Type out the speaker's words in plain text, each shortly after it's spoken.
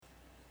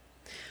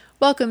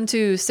Welcome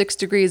to 6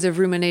 Degrees of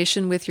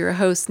Rumination with your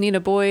host, Nina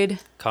Boyd.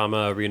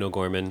 Comma, Reno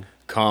Gorman.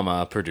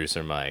 Comma,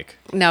 producer Mike.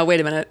 Now, wait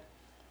a minute.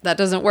 That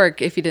doesn't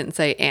work if you didn't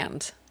say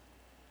and.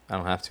 I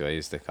don't have to. I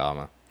used the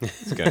comma.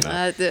 It's good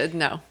enough.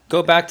 No.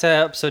 Go back to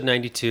episode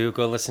 92.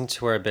 Go listen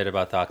to our bit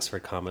about the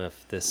Oxford comma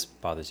if this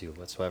bothers you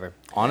whatsoever.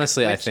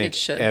 Honestly, I Which it think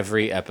should.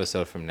 every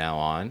episode from now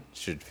on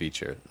should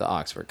feature the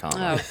Oxford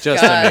comma. Oh,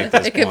 just God. to make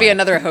this It could be point.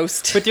 another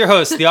host. With your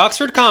host, the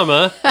Oxford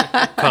comma,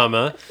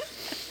 comma.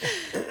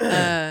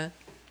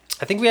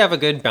 I think we have a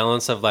good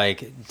balance of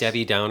like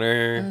Debbie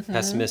Downer,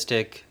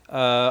 pessimistic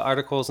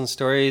articles and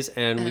stories,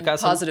 and we got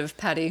positive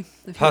Patty,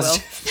 if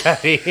positive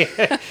Patty.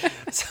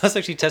 Sounds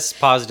like she tests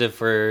positive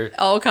for you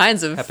will. All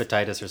kinds of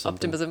hepatitis or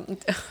something. optimism.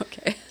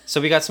 Okay.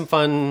 So we got some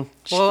fun,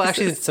 well,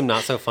 actually some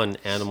not so fun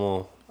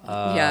animal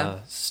Yeah.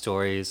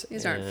 stories.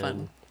 These aren't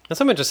fun. And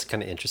some are just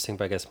kind of interesting,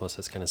 but I guess most of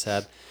it's kind of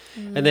sad.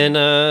 And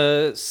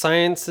then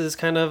science is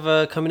kind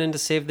of coming in to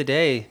save the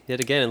day yet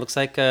again. It looks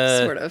like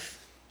Sort of.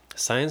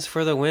 science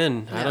for the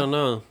win. I Yeah. don't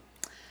know.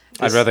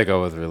 I'd rather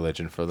go with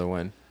religion for the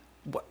win.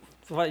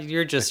 What,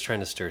 you're just trying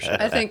to stir shit.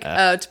 I think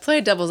to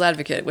play devil's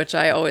advocate, which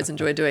I always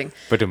enjoy doing,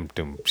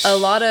 Ba-dum-dum. a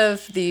lot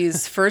of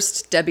these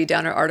first Debbie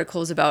Downer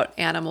articles about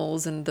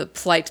animals and the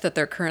plight that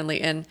they're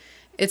currently in,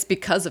 it's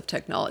because of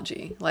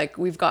technology. Like,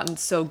 we've gotten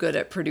so good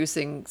at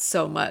producing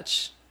so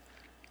much,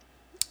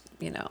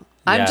 you know.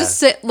 I'm Yeah. just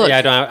saying, look. Yeah,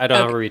 I don't have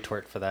okay. a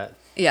retort for that.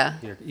 Yeah.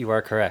 You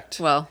are correct.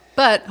 Well,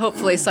 but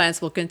hopefully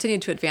science will continue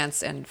to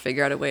advance and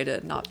figure out a way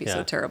to not be so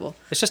Yeah. terrible.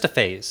 It's just a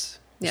phase.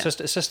 Yeah.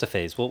 It's just a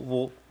phase.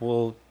 We'll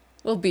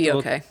We'll be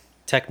okay.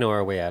 techno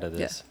our way out of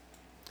this.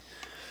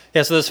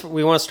 Yeah, so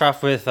we want to start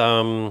off with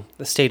the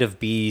state of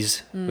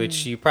bees,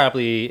 which you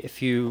probably,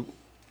 if you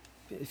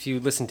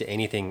listen to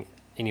anything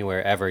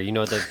anywhere ever, you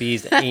know that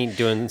bees ain't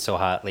doing so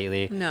hot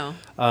lately. No.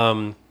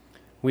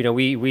 We know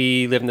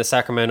we live in the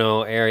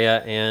Sacramento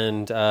area,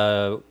 and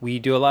we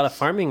do a lot of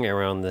farming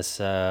around this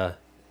here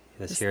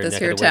This neck here of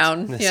the woods.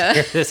 town. Yeah.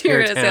 This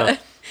here Here it is, town. yeah.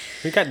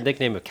 We got the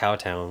nickname of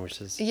Cowtown, which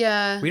is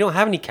Yeah. we don't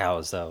have any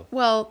cows though.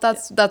 Well,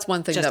 that's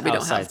one thing Just that we don't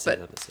outside have, St.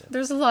 but Louis, yeah.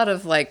 there's a lot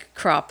of like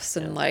crops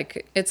and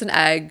like it's an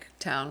ag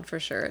town for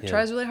sure. It Yeah.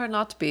 tries really hard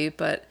not to be,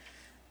 but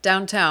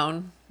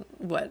downtown,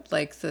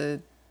 like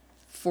the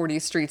 40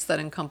 streets that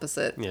encompass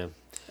it Yeah.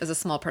 is a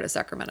small part of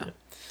Sacramento,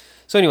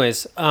 So,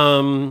 anyways,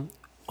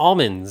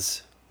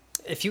 almonds.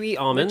 If you eat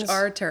almonds, which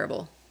are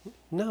terrible.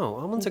 no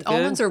almonds are good.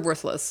 Almonds are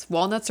worthless.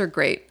 Walnuts are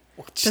great.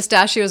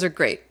 Pistachios are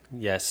great.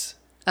 Yes.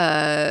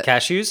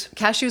 Cashews.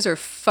 Cashews are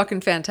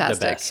fucking fantastic.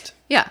 The best.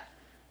 Yeah.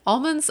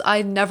 Almonds,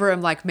 I never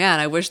am like, man,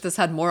 I wish this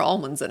had more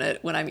almonds in it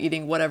when I'm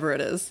eating whatever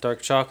it is.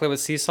 Dark chocolate with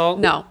sea salt.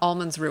 No,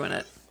 almonds ruin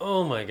it.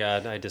 Oh my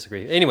god, I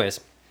disagree.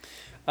 Anyways,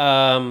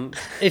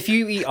 if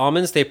you eat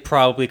almonds, they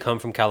probably come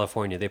from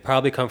California. They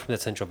probably come from the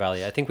Central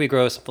Valley. I think we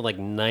grow something like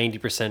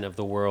 90% of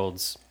the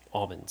world's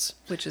almonds.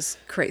 Which is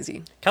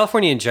crazy.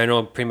 California in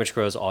general pretty much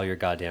grows all your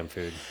goddamn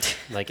food.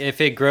 Like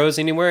if it grows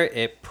anywhere,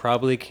 it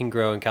probably can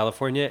grow in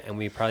California, and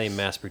we probably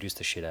mass produce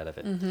the shit out of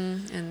it.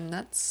 And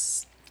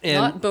that's And-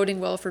 not boding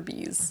well for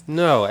bees.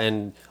 No,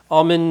 and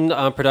almond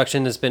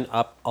production has been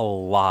up a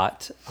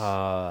lot,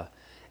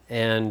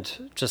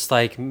 and just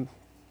like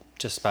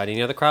just about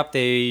any other crop,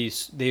 they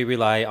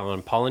rely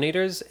on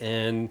pollinators,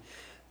 and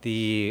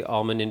the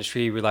almond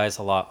industry relies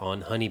a lot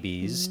on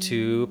honeybees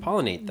to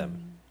pollinate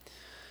them.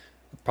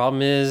 The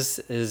problem is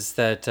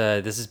that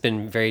this has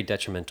been very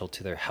detrimental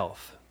to their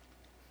health.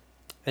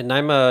 And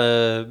I'm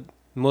a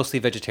mostly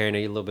vegetarian. I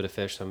eat a little bit of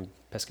fish, so I'm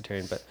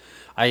pescatarian, but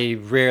I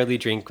rarely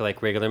drink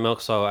like regular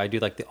milk, so I do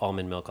like the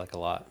almond milk like a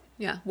lot.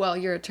 Yeah. Well,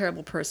 you're a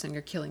terrible person.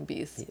 You're killing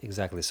bees.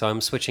 Exactly. So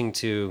I'm switching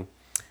to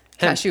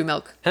hemp, Cashew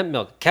milk. hemp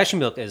milk. Cashew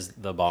milk is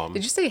the bomb.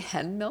 Did you say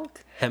hen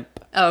milk? Hemp.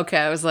 Oh, okay.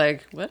 I was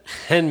like, what?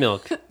 Hen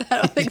milk. I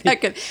don't think I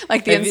could.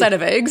 Like the Have you- inside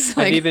of eggs. Have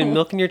Like, you been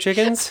milking your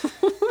chickens?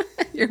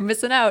 you're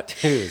missing out.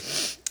 Dude,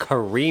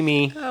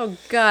 creamy. Oh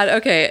God.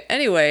 Okay.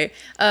 Anyway,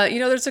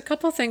 there's a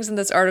couple things in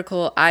this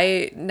article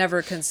I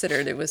never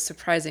considered. It was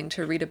surprising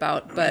to read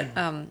about, but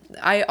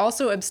I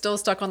also am still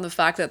stuck on the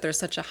fact that there's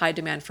such a high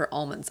demand for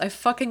almonds. I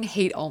fucking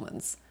hate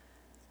almonds.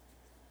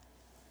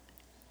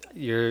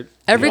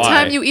 Every Why?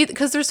 time you eat,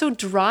 because they're so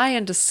dry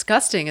and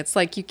disgusting. It's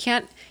like you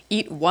can't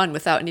eat one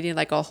without needing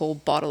like a whole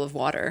bottle of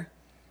water.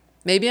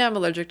 Maybe I'm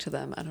allergic to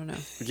them. I don't know.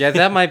 Yeah,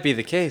 that might be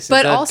the case.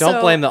 But Don't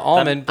also, blame the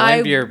almond. I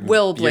Blame your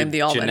will blame your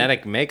the almond.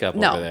 genetic makeup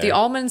No, over there. the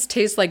almonds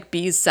taste like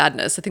bees'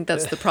 sadness. I think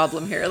that's the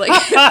problem here. Like,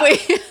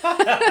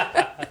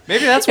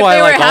 Maybe that's if why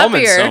they I were like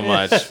almonds so happier.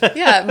 much.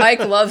 yeah, Mike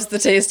loves the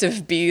taste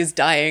of bees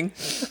dying.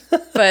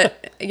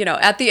 But,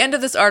 at the end of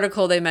this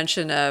article, they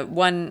mention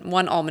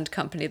one almond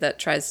company that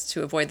tries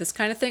to avoid this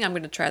kind of thing. I'm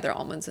going to try their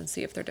almonds and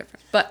see if they're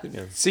different. But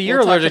See, you're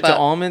we'll talk allergic to about-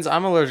 almonds.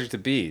 I'm allergic to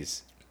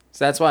bees.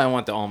 So that's why I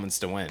want the almonds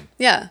to win.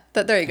 Yeah,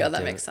 there you go. That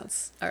damn makes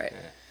sense. All right.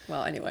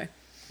 Well, anyway,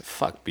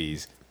 Fuck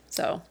bees.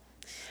 so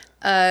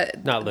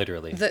Not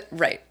literally.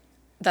 right.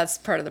 That's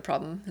part of the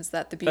problem is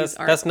that the bees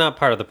aren't. That's not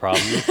part of the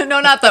problem. No,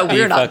 not that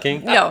we're not.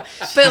 fucking? No,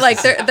 but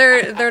like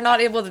they're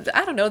not able to.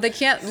 I don't know. They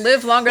can't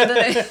live longer than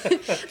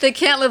they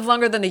can't live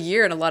longer than a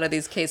year in a lot of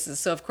these cases.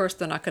 So of course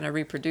they're not going to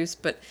reproduce.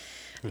 But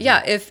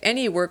yeah, if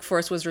any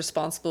workforce was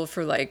responsible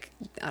for like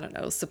I don't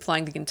know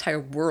supplying the entire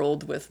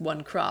world with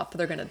one crop,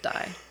 they're going to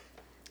die.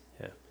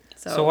 Yeah.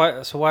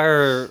 So, So why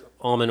are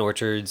almond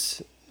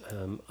orchards,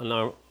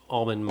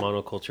 almond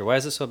monoculture? Why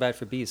is it so bad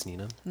for bees,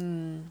 Nina?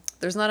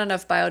 there's not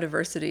enough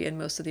biodiversity in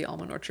most of the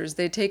almond orchards.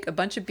 They take a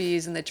bunch of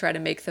bees and they try to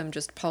make them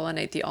just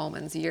pollinate the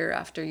almonds year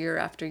after year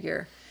after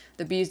year.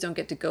 The bees don't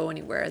get to go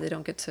anywhere. They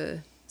don't get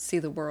to see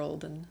the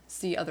world and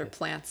see other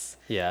plants.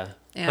 Yeah.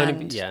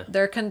 And yeah.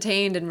 they're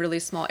contained in really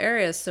small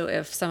areas. So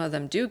if some of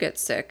them do get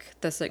sick,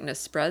 the sickness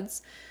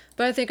spreads.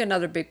 But I think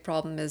another big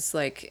problem is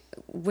like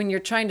when you're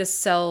trying to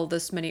sell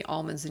this many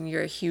almonds and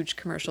you're a huge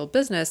commercial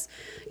business,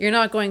 you're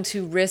not going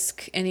to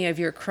risk any of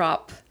your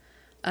crop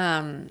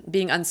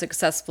being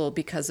unsuccessful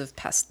because of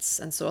pests.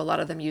 And so a lot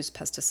of them use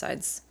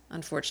pesticides,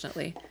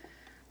 unfortunately.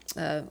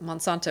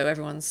 Monsanto,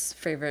 everyone's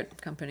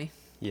favorite company.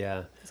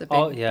 Yeah. It's a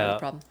big yeah.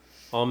 problem.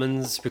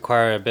 Almonds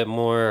require a bit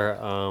more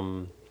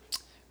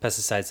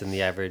pesticides than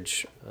the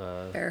average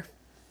Bear.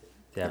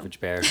 the average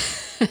bear,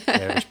 the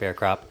average bear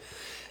crop.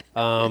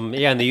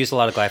 Yeah, and they use a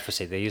lot of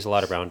glyphosate. They use a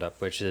lot of Roundup,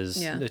 which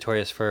is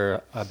notorious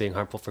for being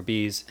harmful for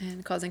bees.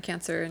 And causing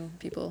cancer in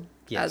people,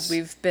 Yes. as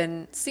we've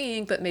been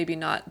seeing, but maybe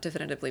not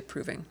definitively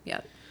proving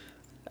yet.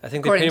 I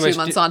think According they to pretty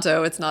much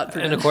Monsanto, it's not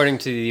proven. and according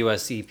to the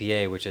U.S.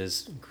 EPA, which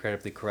is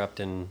incredibly corrupt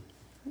and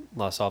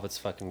lost all of its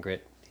fucking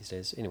grit these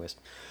days. Anyways,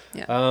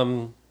 Yeah.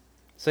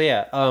 so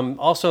yeah.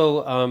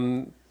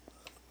 Also,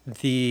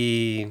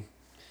 the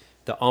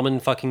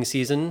almond fucking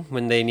season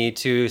when they need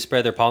to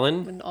spread their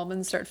pollen. When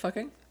almonds start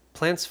fucking.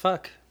 Plants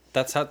fuck.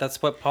 That's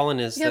what pollen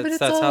is. Yeah, but it's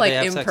that's all how like they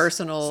have sex.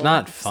 impersonal. It's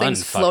not fun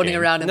things floating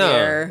fucking. around in No, the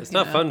air. it's you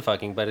not know. fun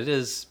fucking, but it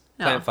is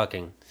No. plant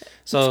fucking.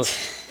 So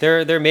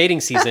their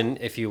mating season,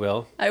 if you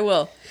will, I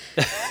will.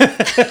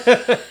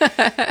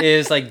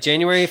 is like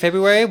January,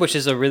 February, which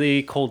is a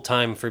really cold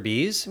time for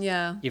bees.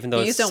 Yeah. Even though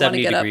Bees it's don't wanna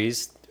 70 get up.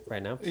 degrees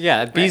right now.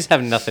 Yeah, bees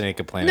have nothing to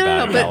complain No, about.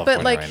 no, in no, but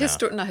California like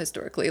right now. not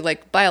historically,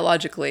 like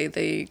biologically,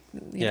 they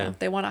Yeah. know,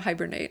 they want to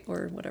hibernate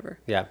or whatever.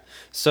 Yeah.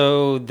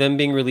 So them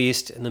being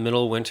released in the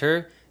middle of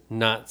winter,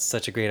 not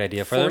such a great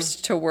idea for them.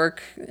 Forced to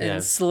work in Yeah.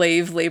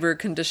 slave labor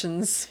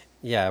conditions.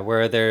 Yeah,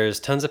 where there's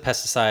tons of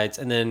pesticides,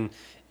 and then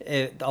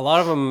a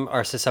lot of them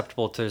are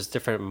susceptible to there's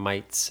different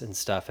mites and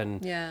stuff,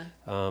 and Yeah.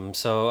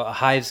 so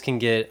hives can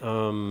get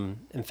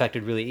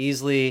infected really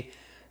easily,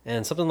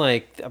 and something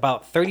like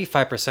about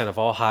 35% of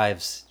all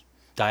hives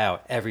die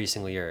out every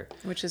single year.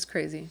 Which is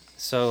crazy.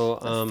 So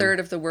A third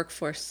of the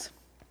workforce.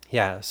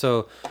 yeah,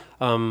 so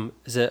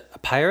is it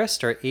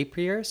apiarist or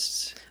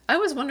apiarist? I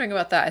was wondering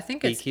about that. I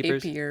think it's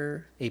Beekeepers?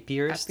 apiar,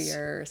 Apiarists.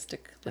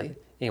 apiaristically.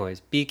 Anyways,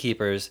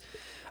 beekeepers.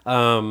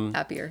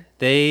 Apiar.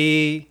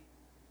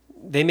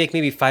 They make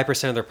maybe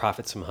 5% of their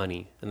profits from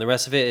honey, and the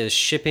rest of it is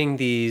shipping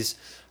these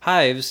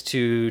hives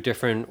to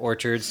different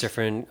orchards,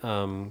 different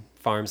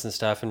farms and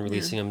stuff, and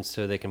releasing them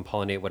so they can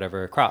pollinate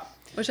whatever crop.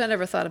 Which I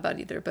never thought about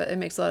either, but it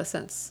makes a lot of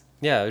sense.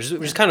 Yeah, which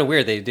is kind of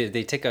weird.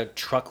 They take a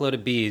truckload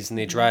of bees and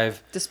they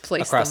drive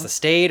Displace across them. the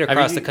state,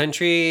 across you the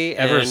country.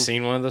 Ever and-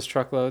 seen one of those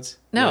truckloads?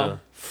 No. No.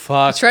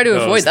 Fuck. Try to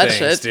those avoid that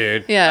things, shit.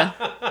 dude. Yeah.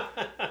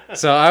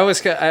 So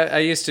I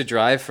used to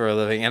drive for a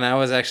living, and I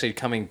was actually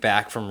coming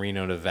back from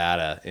Reno,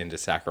 Nevada, into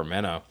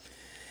Sacramento,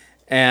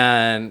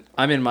 and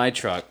I'm in my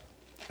truck,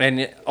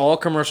 and all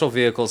commercial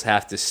vehicles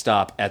have to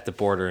stop at the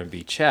border and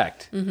be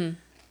checked. Mm-hmm.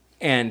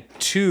 And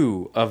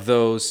 2 of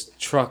those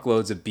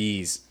truckloads of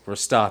bees were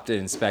stopped and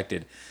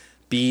inspected.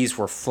 Bees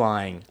were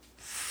flying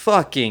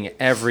fucking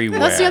everywhere.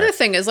 That's the other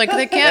thing is like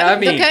they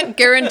can't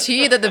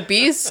guarantee that the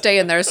bees stay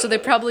in there, so they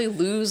probably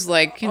lose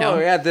like, you know. Oh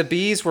yeah, the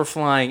bees were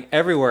flying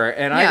everywhere,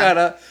 and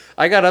Yeah.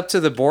 I got up to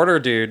the border,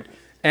 dude,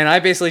 and I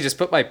basically just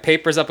put my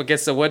papers up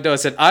against the window and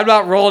said, "I'm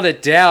not rolling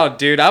it down,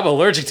 dude. I'm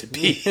allergic to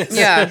bees."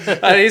 Yeah.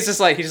 And he's just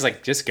like,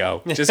 just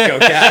go, get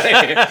out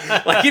of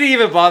here. Like he didn't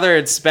even bother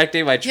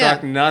inspecting my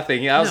truck, Yeah.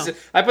 nothing. No.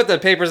 I put the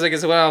papers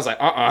against the window. I was like,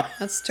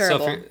 That's So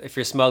terrible. if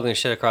you're smuggling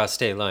shit across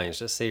state lines,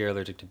 just say you're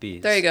allergic to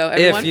bees. There you go.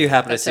 Everyone. If you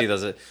happen to That's see it.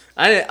 those,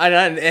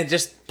 it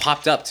just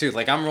popped up too.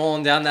 Like I'm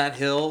rolling down that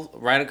hill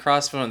right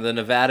across from the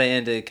Nevada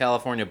into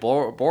California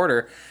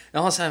border, and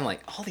all of a sudden I'm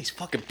like, all these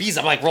fucking bees.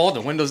 I'm like rolling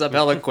the windows up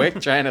hella quick,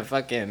 trying to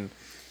fucking.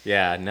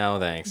 Yeah, no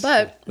thanks.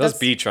 But those that's-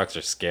 bee trucks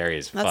are scary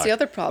as fuck. That's the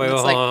other problem. Wait,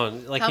 It's hold like,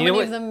 on. Like, how you know many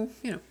what- of them,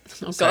 you know.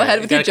 Go Sorry, ahead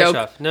with I your gotta cut you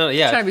joke. off. No,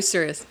 yeah. Trying to be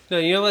serious. No,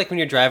 you know, like when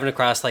you're driving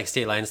across like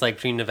state lines, like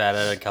between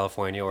Nevada and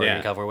California, or Yeah.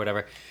 in California,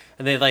 whatever,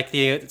 and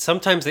they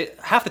sometimes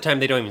half the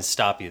time they don't even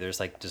stop you. They're just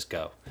like, just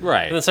go.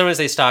 Right. And then sometimes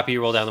they stop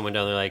you, roll down the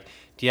window, and they're like,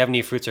 "Do you have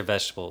any fruits or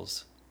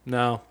vegetables?"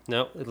 No.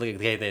 No.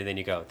 Okay, then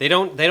you go. They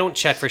don't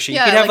check for shit.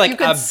 Yeah, you could have like, like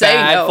you a could say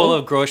bag no. full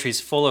of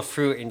groceries, full of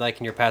fruit, in like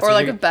in your passenger. Or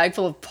like a bag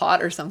full of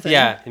pot or something.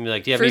 Yeah, and be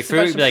like, "Do you have any Fruits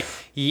fruit?" and Be like,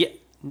 "Yeah."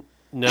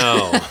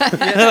 No,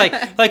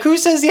 like who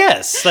says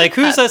yes? Like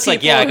who says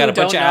like, yeah, I got a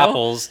People bunch who of don't know.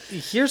 apples.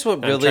 Here's what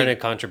I'm trying to really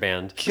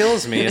contraband.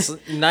 kills me is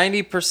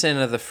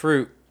 90% of the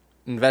fruit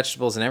and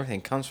vegetables and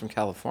everything comes from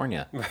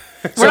California. We're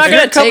if not you're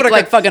gonna coming take to-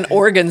 like fucking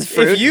Oregon's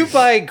fruit. If you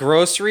buy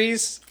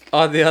groceries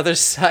on the other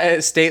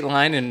side state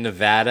line in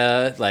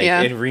Nevada, like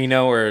Yeah. in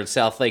Reno or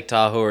South Lake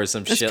Tahoe or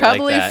some it's shit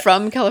probably like that.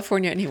 from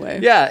California anyway.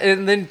 Yeah,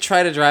 and then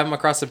try to drive them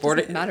across the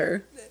border. Doesn't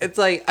matter. It's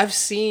like I've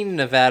seen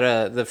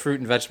Nevada, the fruit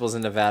and vegetables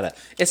in Nevada.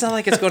 It's not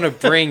like it's going to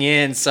bring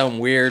in some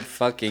weird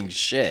fucking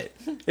shit.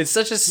 It's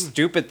such a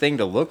stupid thing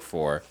to look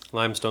for.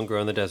 Limes don't grow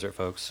in the desert,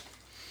 folks.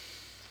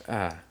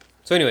 Ah,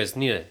 So, anyways,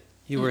 Nina,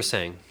 you were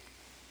saying.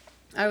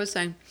 I was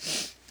saying,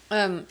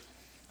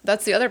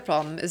 that's the other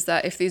problem is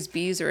that if these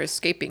bees are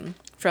escaping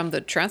from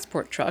the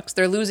transport trucks,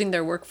 they're losing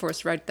their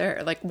workforce right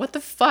there. Like, what the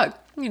fuck?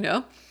 You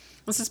know?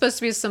 This is supposed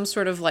to be some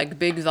sort of like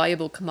big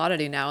valuable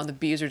commodity now, and the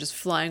bees are just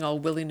flying all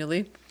willy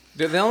nilly.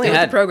 they only Build the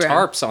had program.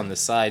 tarps on the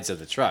sides of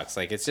the trucks.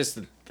 Like it's just,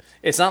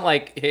 it's not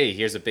like hey,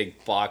 here's a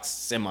big box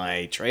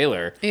semi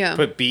trailer. Yeah.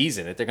 Put bees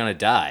in it, they're gonna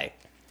die.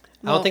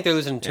 I don't think they're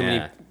losing too Yeah.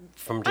 many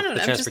from I don't the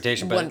know. I'm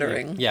transportation, just but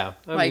wondering. yeah,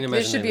 I Like, mean, they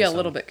imagine should be there's a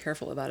little some. bit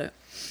careful about it.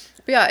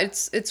 But yeah,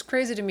 it's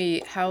crazy to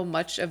me how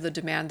much of the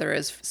demand there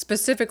is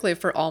specifically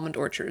for almond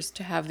orchards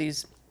to have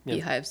these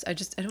beehives. I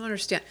don't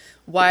understand.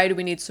 Why do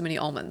we need so many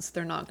almonds?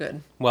 They're not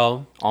good.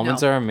 Well,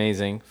 Almonds No. are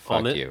amazing. Fuck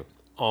almond, you.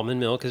 almond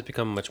milk has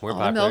become much more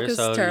Almond popular, milk is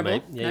so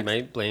terrible. you Next.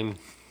 might blame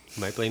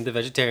the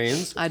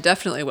vegetarians I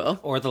definitely will.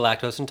 or the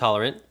lactose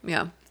intolerant.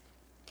 Yeah.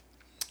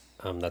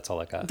 That's all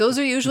I got. Those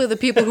are usually the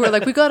people who are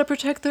like, we gotta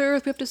protect the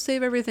earth, we have to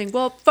save everything.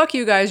 Well, fuck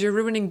you guys, you're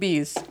ruining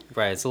bees.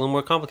 Right, it's a little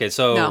more complicated.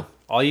 So, No.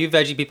 all you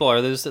veggie people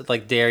are those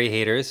like dairy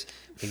haters.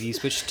 Maybe you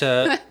switch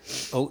to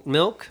oat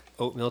milk.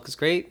 Oat milk is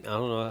great. I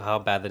don't know how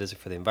bad that is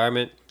for the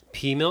environment.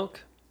 Pea milk.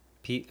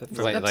 I'm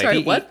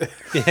sorry, what?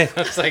 I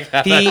was like,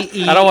 I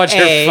PEA. don't want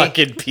your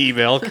fucking pea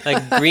milk.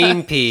 Like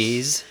green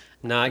peas.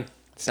 Not.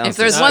 Sounds If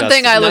there's disgusting. one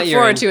thing I Not look forward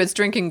urine. to, it's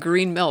drinking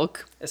green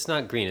milk. It's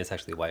not green. It's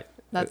actually white.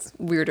 That's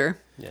weirder.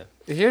 Yeah.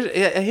 Here,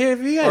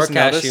 have you guys Or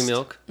cashew noticed?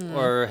 milk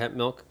or hemp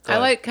milk. I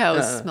like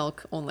cow's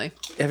milk only.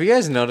 Have you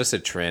guys noticed a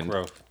trend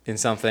Growth. in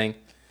something?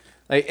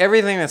 Like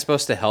everything that's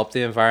supposed to help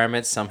the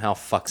environment somehow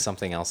fucks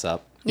something else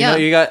up. You Yeah, know,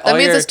 you got that all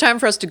means your, it's time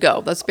for us to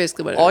go. That's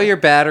basically what it is. all your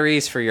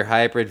batteries for your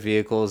hybrid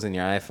vehicles and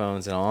your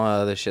iPhones and all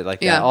other shit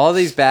like Yeah. that. All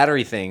these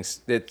battery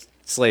things, it's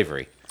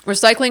slavery.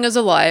 Recycling is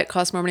a lie. It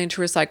costs more money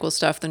to recycle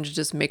stuff than to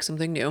just make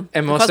something new.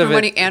 And it most costs of more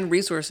it- money and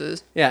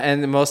resources. Yeah,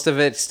 and most of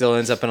it still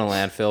ends up in a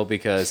landfill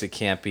because it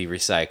can't be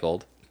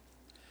recycled.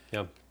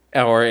 Yeah.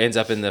 Or ends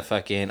up in the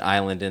fucking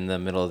island in the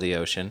middle of the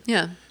ocean.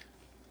 Yeah.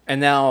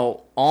 And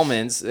now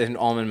almonds and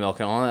almond milk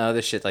and all that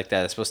other shit like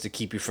that is supposed to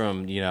keep you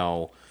from,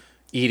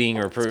 eating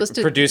or Supposed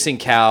to producing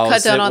cows.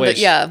 cut down on the-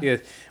 yeah.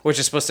 Which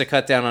is supposed to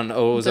cut down on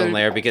ozone The-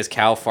 layer because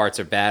cow farts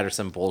are bad or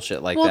some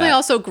bullshit like Well, that. they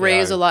also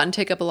graze Yeah. a lot and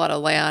take up a lot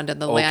of land, and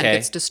the land Okay.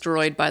 gets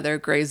destroyed by their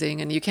grazing,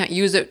 and you can't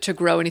use it to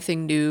grow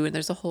anything new. And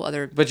there's a whole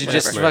other. But you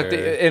just Whatever.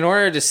 in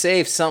order to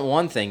save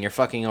one thing, you're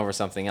fucking over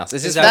something else.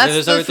 It's just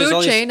That's the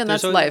food chain, and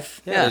that's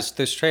life. Yeah, Yeah.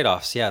 there's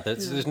trade-offs. Yeah,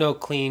 there's no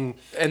clean,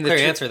 And the clear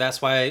tr- answer. That's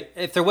why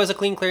if there was a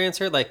clean, clear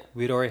answer, like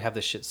we'd already have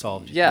this shit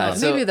solved. Yeah, Well,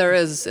 so- maybe there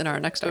is in our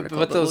next article,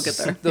 but but we'll get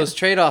there. those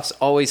trade-offs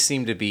always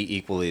seem to be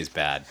equally as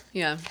bad.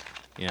 Yeah.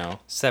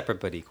 Separate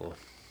but equal.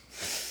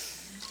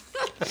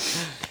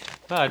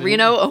 Oh, I didn't-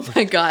 Reno, oh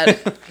my god.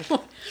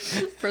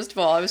 First of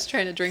all, I was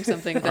trying to drink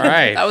something. That, All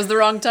right. that was the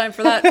wrong time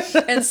for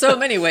that in so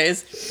many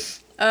ways.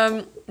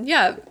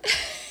 Yeah.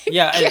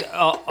 Yeah, and,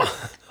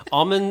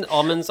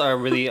 almonds are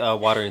really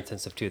water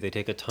intensive too. They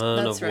take a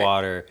ton That's of right.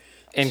 water.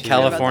 In to-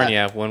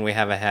 California, when we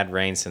haven't had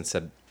rain since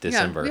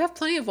December. Yeah, we have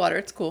plenty of water.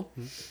 It's cool.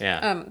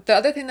 Yeah. The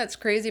other thing that's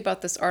crazy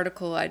about this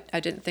article, I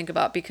didn't think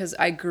about because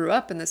I grew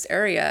up in this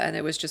area and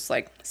it was just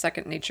like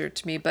second nature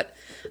to me. But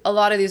a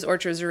lot of these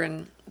orchards are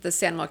in the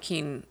San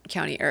Joaquin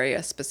County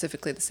area,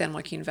 specifically the San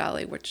Joaquin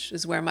Valley, which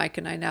is where Mike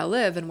and I now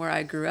live and where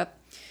I grew up.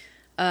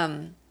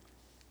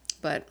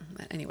 But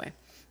anyway,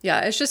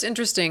 yeah, it's just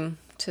interesting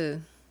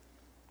to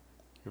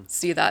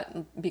see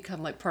that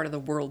become like part of the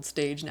world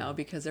stage now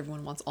because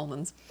everyone wants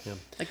almonds. Yeah.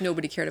 Like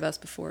nobody cared about us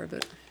before,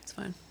 but it's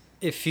fine.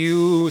 If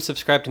you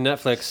subscribe to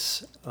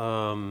Netflix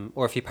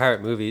or if you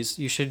pirate movies,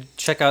 you should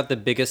check out The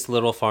Biggest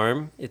Little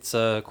Farm. It's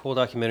a cool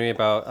documentary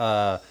about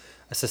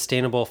a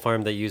sustainable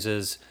farm that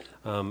uses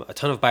a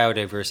ton of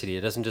biodiversity.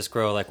 It doesn't just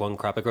grow like one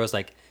crop; it grows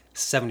like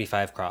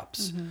 75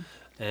 crops.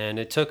 And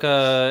it took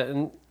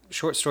long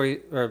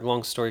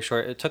story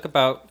short, it took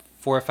about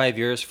 4 or 5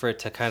 years for it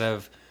to kind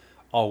of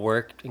all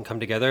work and come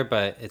together.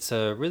 But it's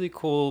a really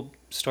cool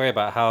story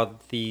about how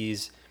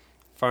these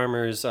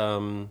farmers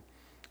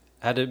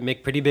had to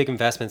make pretty big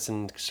investments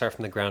and start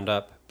from the ground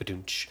up.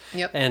 Ba-doonch.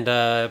 Yep. And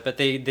but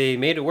they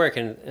made it work,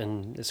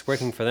 and it's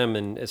working for them,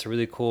 and it's a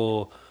really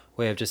cool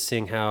way of just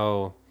seeing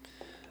how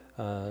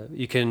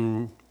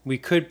we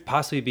could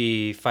possibly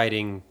be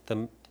fighting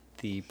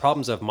the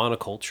problems of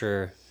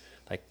monoculture,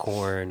 like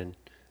corn and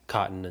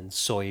cotton and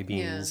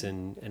soybeans Yeah.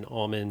 and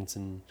almonds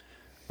and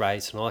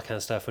rice and all that kind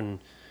of stuff. And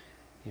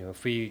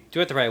if we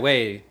do it the right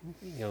way,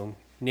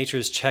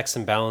 nature's checks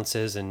and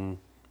balances and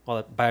all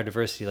that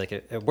biodiversity, like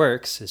it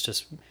works. It's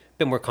just a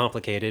bit more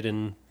complicated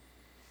and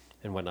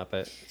whatnot.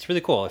 But it's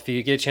really cool. If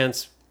you get a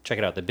chance, check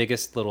it out. The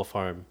Biggest Little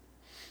Farm.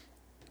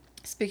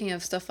 Speaking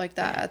of stuff like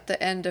that, at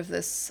the end of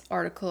this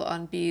article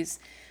on bees,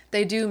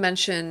 they do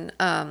mention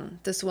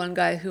this one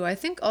guy who I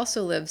think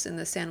also lives in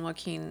the San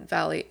Joaquin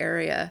Valley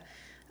area.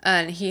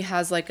 And he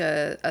has like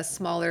a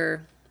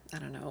smaller, I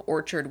don't know,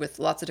 orchard with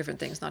lots of different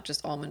things, not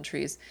just almond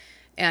trees.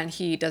 And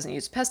he doesn't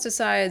use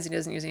pesticides. He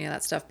doesn't use any of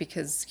that stuff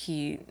because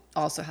he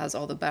also has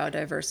all the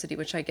biodiversity,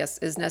 which I guess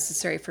is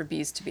necessary for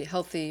bees to be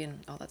healthy and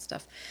all that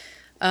stuff.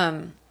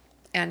 And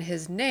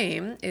his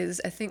name is,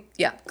 I think,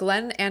 yeah,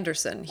 Glenn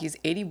Anderson. He's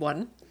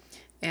 81.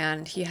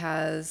 And he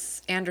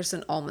has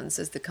Anderson Almonds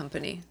as the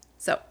company.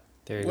 So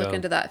There you look go.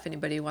 into that if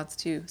anybody wants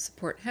to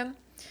support him.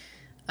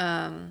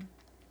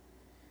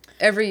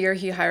 Every year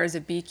he hires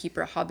a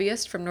beekeeper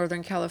hobbyist from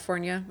Northern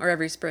California, or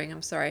every spring,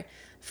 I'm sorry,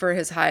 for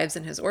his hives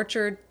in his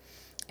orchard.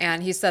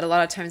 And he said a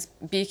lot of times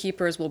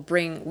beekeepers will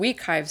bring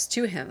weak hives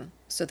to him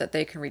so that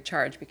they can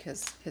recharge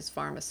because his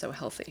farm is so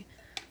healthy.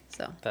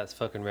 So That's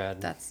fucking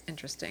rad. that's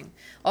interesting.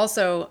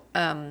 Also,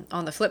 on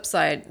the flip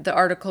side, the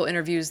article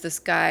interviews this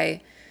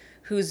guy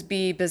whose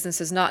bee business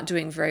is not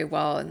doing very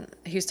well. And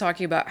he's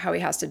talking about how he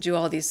has to do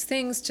all these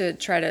things to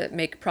try to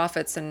make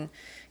profits and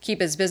keep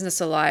his business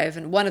alive.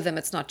 And one of them,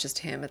 it's not just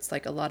him, it's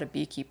like a lot of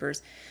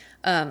beekeepers.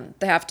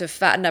 They have to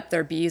fatten up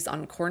their bees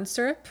on corn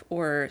syrup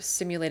or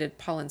simulated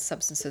pollen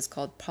substances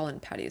called pollen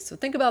patties. So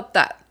think about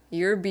that.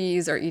 Your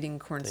bees are eating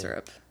corn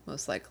syrup,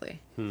 most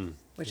likely,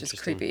 which is Interesting.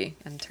 creepy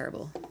and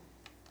terrible.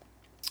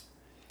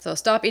 So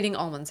stop eating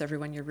almonds,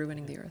 everyone. You're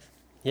ruining the earth.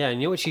 Yeah,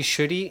 and you know what you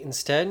should eat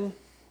instead?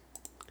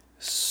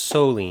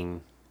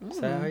 Soline.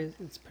 Is that how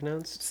it's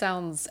pronounced?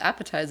 Sounds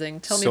appetizing.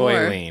 Tell me more.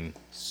 Soylene.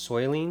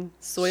 Soylene?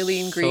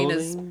 Soylene Green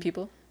is Soline?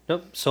 people.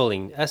 Nope,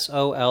 Soline.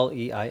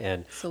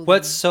 Solein. Soline.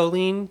 What's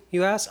Soline,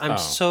 you ask? I'm Oh.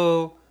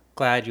 so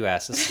glad you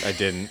asked this. I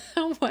didn't.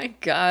 Oh my I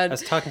god.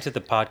 was talking to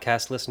the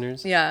podcast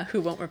listeners. Yeah,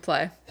 who won't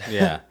reply?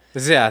 Yeah.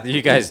 Yeah,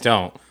 you guys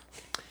don't.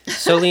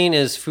 Soline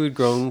is food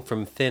grown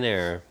from thin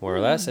air, more or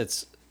less.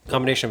 It's a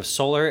combination of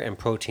solar and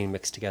protein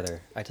mixed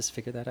together. I just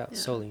figured that out.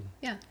 Soline.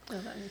 Yeah, no,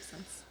 that makes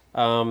sense.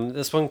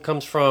 This one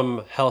comes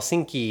from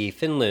Helsinki,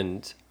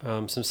 Finland.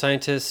 Some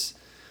scientists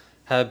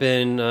have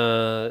been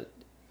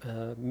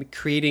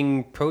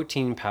creating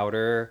protein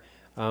powder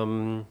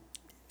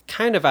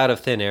kind of out of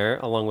thin air,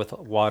 along with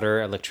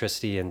water,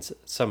 electricity, and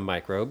some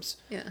microbes.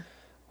 Yeah.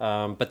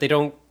 But they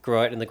don't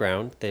grow it in the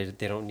ground. They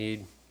don't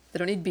need They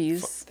don't need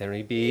bees. they don't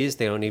need bees.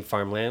 They don't need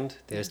farmland.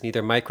 They just need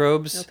their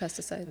microbes, No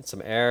pesticides. and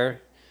some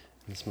air,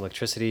 and some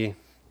electricity,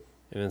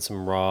 and then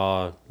some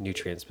raw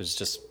nutrients, which is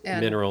just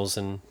And- minerals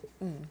and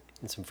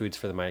some foods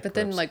for the microbes. But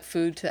then like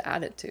food to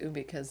add it to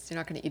because you're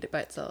not going to eat it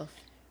by itself.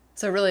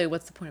 So really,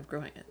 what's the point of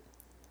growing it?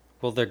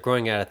 well, they're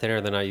growing out of thin air.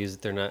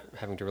 They're not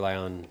having to rely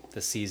on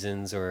the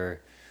seasons or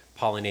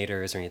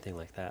pollinators or anything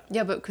like that.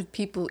 Yeah, but could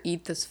people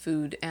eat this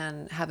food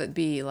and have it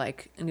be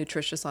like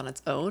nutritious on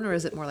its own, or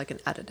is it more like an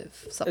additive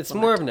supplement? It's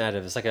more of an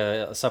additive. It's like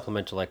a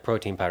supplemental, like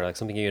protein powder, like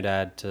something you'd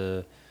add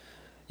to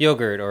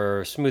yogurt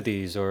or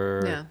smoothies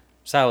or Yeah.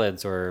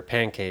 salads or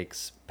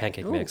pancakes,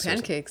 pancake Ooh, mix. or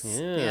something. pancakes.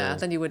 Yeah. Yeah,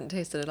 then you wouldn't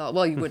taste it at all.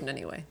 Well, you wouldn't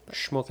anyway. But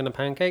Smoking a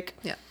pancake.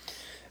 yeah.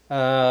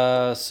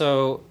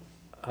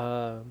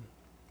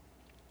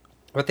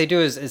 What they do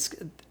is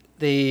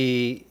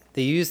they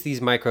use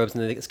these microbes,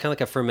 and it's kind of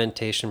like a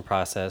fermentation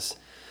process.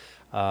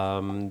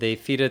 They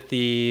feed it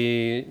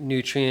the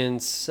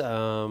nutrients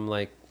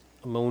like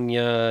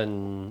ammonia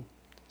and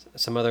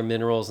some other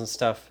minerals and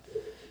stuff,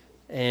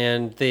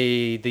 and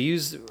they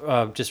use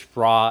just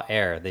raw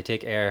air. They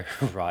take air,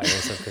 raw air.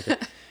 So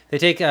crooked. They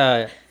take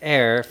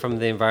air from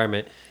the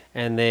environment,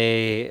 and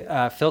they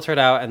filter it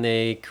out, and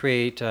they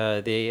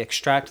they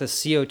extract the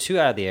CO2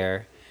 out of the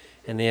air,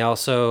 and they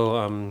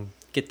also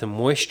get the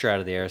moisture out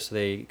of the air. So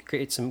they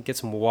get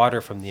some water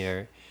from the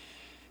air.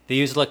 They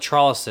use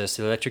electrolysis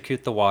to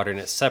electrocute the water, and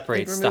it They'd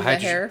separates remove the the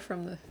hydrogen. hair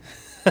from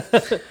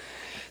the.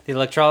 The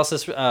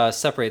electrolysis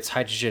separates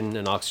hydrogen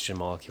and oxygen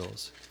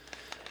molecules.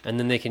 And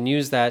then they can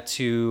use that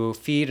to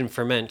feed and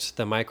ferment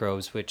the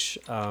microbes, which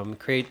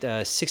create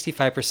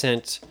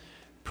 65%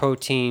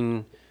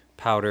 protein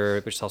powder,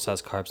 which also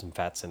has carbs and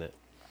fats in it.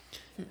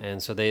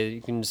 And so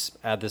you can just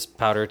add this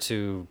powder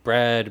to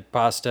bread,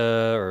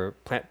 pasta, or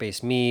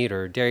plant-based meat,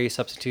 or dairy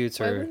substitutes,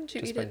 Why or wouldn't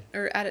you just eat it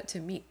or add it to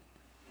meat?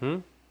 Hmm?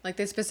 Like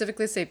they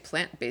specifically say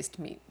plant-based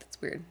meat. That's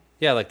weird.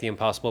 Yeah, like the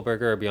Impossible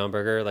Burger or Beyond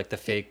Burger, like the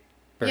fake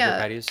burger Yeah.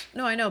 patties.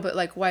 No, I know, but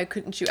like, why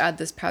couldn't you add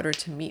this powder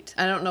to meat?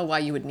 I don't know why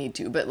you would need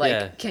to, but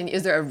like, Yeah.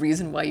 is there a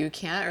reason why you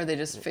can't, or they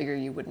just figure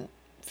you wouldn't?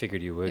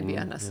 Figured you It'd would. be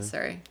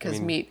unnecessary because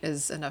mean- meat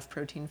is enough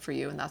protein for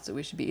you, and that's what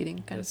we should be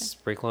eating. Kind Let's of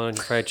sprinkle on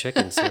fried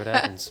chicken, see what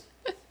happens.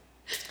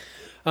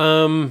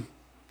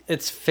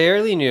 It's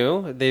fairly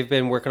new. They've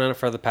been working on it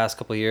for the past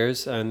couple of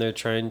years, and they're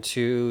trying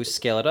to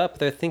scale it up.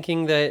 They're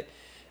thinking that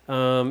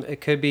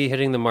it could be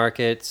hitting the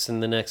markets in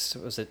the next,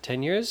 was it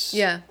 10 years? thing.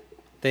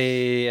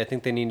 Yeah, I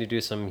think they need to do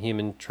some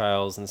human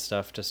trials and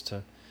stuff just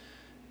to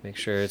make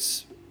sure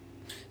it's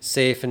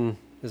safe and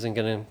isn't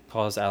going to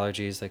cause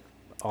allergies like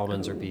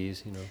almonds or Ooh.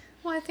 bees, you know.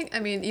 well, I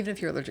mean, even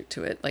if you're allergic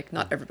to it, like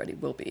not everybody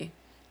will be.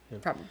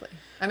 Probably.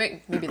 I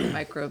mean, maybe the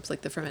microbes,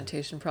 like the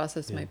fermentation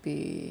process, might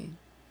be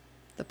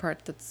the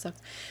part that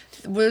sucks.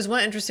 There's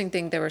one interesting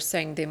thing they were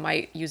saying they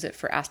might use it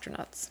for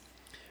astronauts.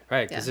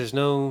 Right, because Yeah. there's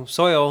no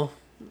soil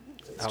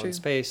out true. in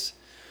space.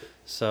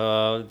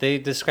 So they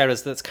describe it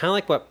as that's kind of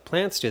like what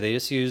plants do. They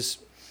just use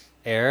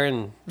air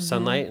and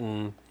sunlight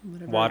and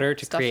Whatever water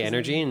to stuff create is in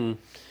energy, it. and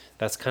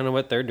that's kind of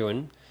what they're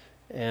doing.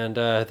 And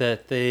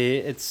that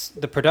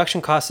the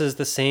production cost is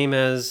the same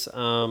as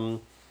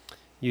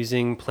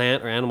using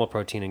plant or animal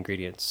protein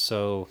ingredients.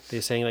 So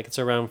they're saying like it's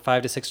around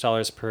 $5 to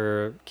 $6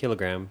 per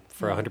kilogram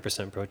for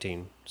 100%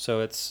 protein. So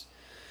it's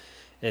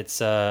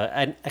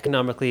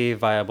economically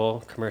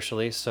viable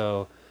commercially.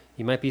 So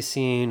you might be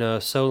seeing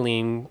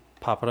Solein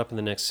popping up in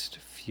the next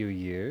few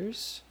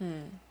years.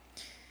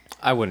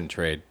 I wouldn't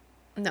trade.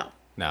 No.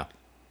 No.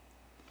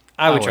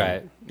 I would try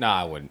wouldn't. it. No,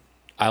 I wouldn't.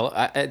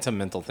 It's a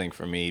mental thing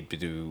for me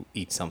to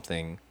eat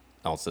something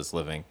else that's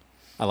living.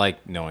 I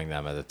like knowing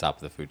them at the top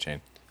of the food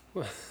chain.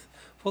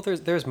 Well,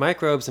 there's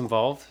microbes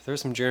involved.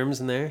 There's some germs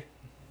in there.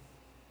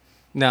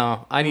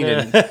 No, I need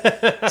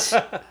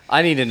to.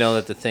 I need to know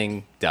that the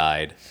thing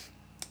died,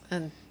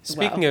 And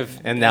Speaking wow. of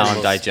and now I'm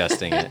animals-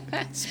 digesting it.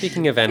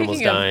 speaking of animals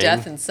Speaking dying, of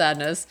death and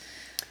sadness,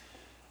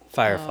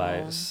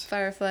 fireflies.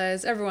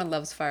 fireflies. Everyone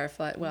loves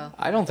firefly. Well,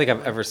 I don't think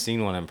I've ever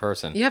seen one in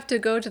person. you have to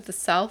go to the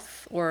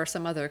south or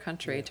some other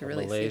country to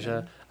really see Malaysia.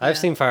 them. I've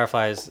Yeah. seen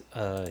fireflies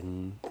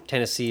in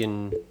Tennessee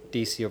and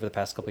DC over the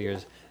past couple of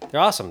years.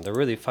 They're awesome. They're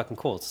really fucking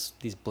cool. It's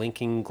these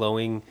blinking,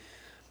 glowing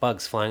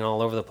bugs flying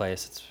all over the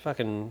place. It's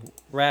fucking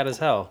rad as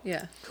hell.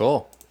 Yeah.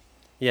 Cool.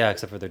 Yeah,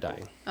 except for they're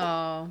dying.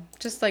 Oh,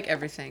 just like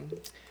everything.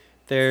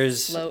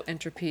 There's Low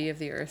entropy of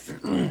the earth.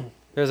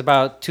 there's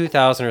about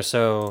 2,000 or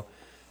so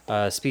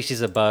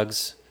species of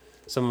bugs,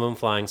 some of them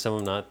flying, some of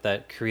them not,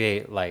 that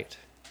create light.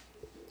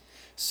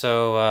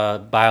 So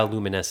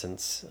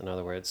bioluminescence, in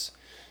other words.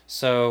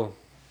 So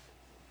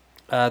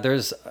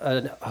there's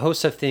a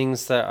host of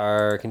things that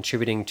are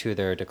contributing to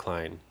their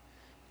decline.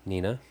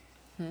 Nina?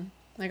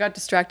 I got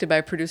distracted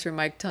by producer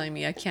Mike telling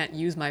me I can't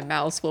use my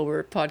mouse while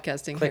we're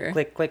podcasting Click, here.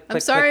 click, click, I'm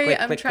click, sorry. click,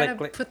 I'm click, trying click, to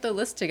click. put the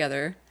list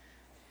together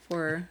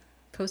for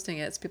posting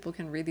it so people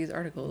can read these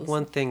articles.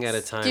 One thing at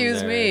a time. Excuse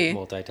there, me.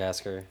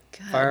 Multitasker.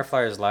 God.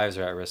 Fireflies' lives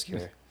are at risk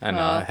here. I know.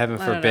 Well, Heaven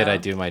I don't forbid I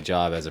know. do my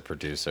job as a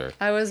producer.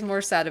 I was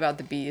more sad about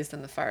the bees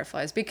than the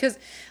fireflies because,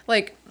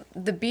 like,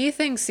 the bee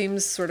thing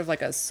seems sort of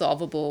like a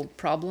solvable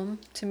problem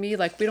to me.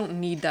 Like, we don't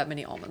need that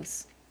many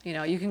almonds. You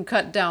know, you can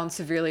cut down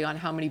severely on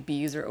how many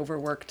bees are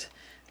overworked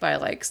by,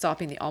 like,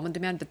 stopping the almond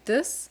demand. But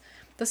this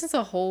is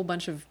a whole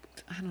bunch of,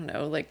 I don't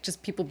know, like,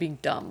 just people being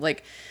dumb.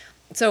 Like,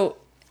 so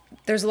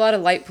there's a lot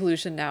of light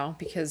pollution now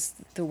because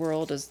the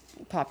world is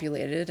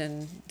populated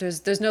and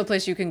there's no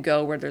place you can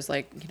go where there's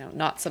like, you know,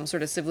 not some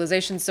sort of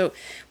civilization. So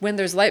when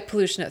there's light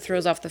pollution, it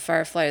throws off the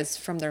fireflies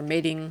from their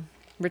mating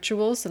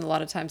rituals, and a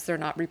lot of times they're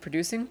not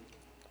reproducing.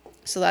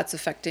 So that's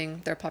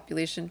affecting their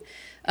population.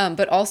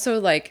 But also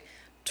like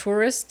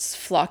tourists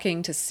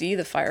flocking to see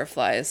the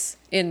fireflies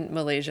in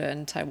Malaysia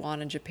and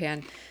Taiwan and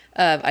Japan.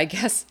 I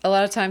guess a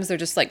lot of times they're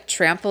just like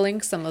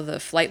trampling some of the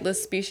flightless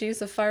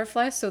species of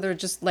fireflies. So they're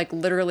just like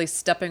literally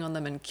stepping on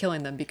them and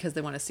killing them because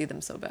they want to see them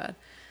so bad.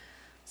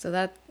 So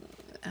that,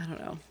 I don't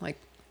know, like,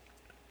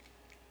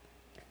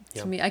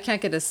 Yep. to me, I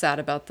can't get as sad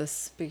about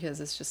this because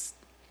it's just,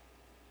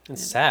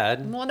 It's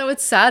sad. well, no,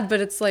 it's sad,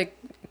 but it's like,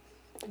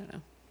 I don't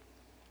know.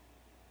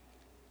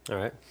 All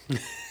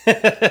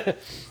right.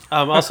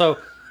 Also,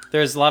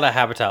 there's a lot of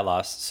habitat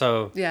loss.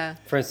 So, Yeah.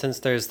 for instance,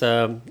 there's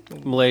the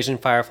Malaysian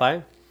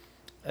firefly.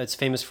 It's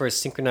famous for its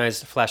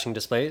synchronized flashing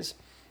displays,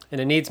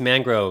 and it needs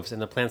mangroves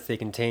and the plants they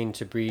contain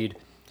to breed.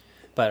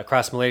 But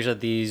across Malaysia,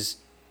 these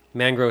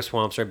mangrove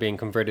swamps are being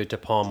converted to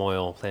palm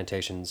oil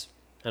plantations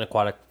and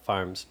aquatic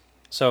farms.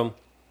 So,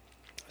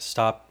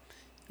 stop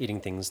eating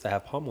things that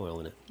have palm oil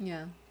in it.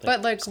 Yeah.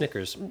 But like,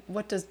 Snickers.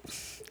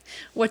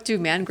 what do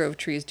mangrove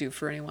trees do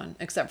for anyone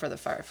except for the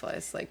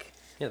fireflies? Like,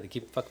 Yeah, they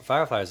keep fucking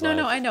fireflies no, alive.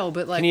 no, I know,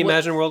 but like, Can you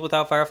imagine a world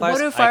without fireflies?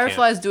 what are I can't.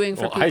 fireflies doing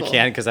for Well, people? I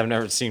can because I've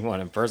never seen one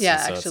in person.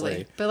 Yeah, so actually.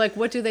 It's like, But like,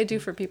 what do they do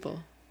for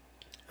people?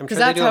 I'm Because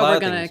sure they that's do a how lot we're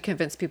of going to things.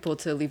 convince people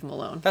to leave them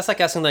alone. That's like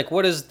asking, like,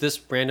 what does this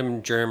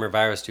random germ or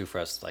virus do for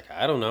us? Like,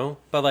 I don't know.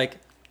 But, like,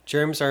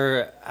 germs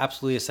are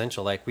absolutely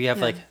essential. Like, we have,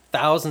 Yeah. like,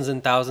 thousands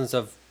and thousands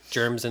of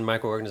germs and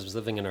microorganisms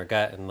living in our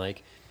gut. And,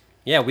 like,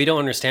 yeah, we don't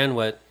understand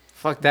what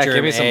fuck that. Give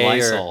germ me some A or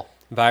Lysol.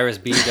 virus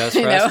B does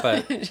You for know, us.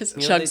 But, just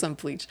you know, chug they- some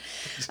bleach.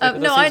 Those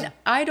No, things-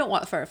 I don't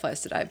want fireflies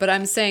to die, but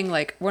I'm saying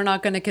like we're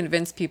not going to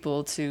convince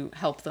people to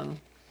help them.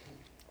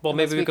 well,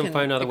 maybe unless we can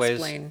find other ways.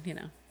 explain, you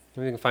know.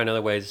 Maybe we can find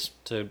other ways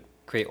to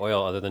create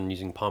oil other than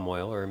using palm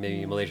oil. Or Mm.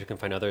 maybe Malaysia can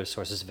find other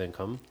sources of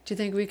income. Do you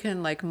think we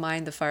can like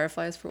mine the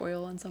fireflies for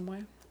oil in some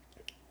way?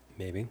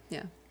 Maybe.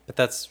 Yeah. But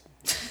that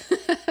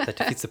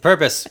defeats the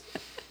purpose.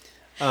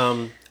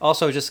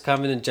 Also, just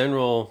kind of in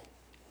general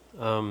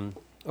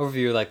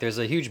overview, like there's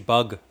a huge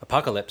bug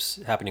apocalypse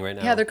happening right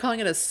now. Yeah, they're calling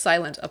it a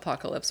silent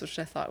apocalypse, which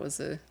I thought was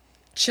a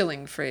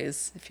chilling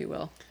phrase, if you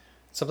will.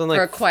 Something Or a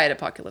like quiet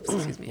apocalypse,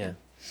 excuse me. yeah,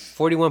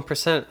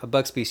 41% of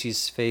bug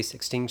species face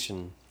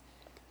extinction.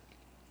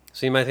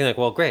 So you might think like,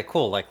 well, great,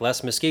 cool, like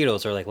less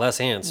mosquitoes or like less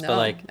ants, No, but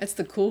like, it's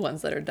the cool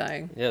ones that are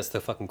dying. yeah, it's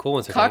the fucking cool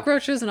ones. That are dying.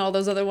 Cockroaches and all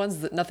those other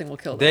ones, that nothing will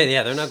kill them.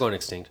 They're not going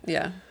extinct.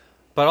 Yeah.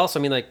 But also,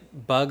 I mean, like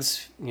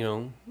bugs,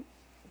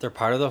 they're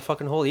part of the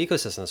fucking whole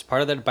ecosystem. It's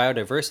part of that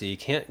biodiversity. You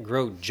can't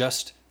grow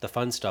just the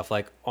fun stuff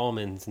like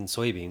almonds and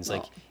soybeans.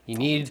 Like you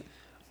need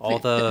all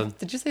the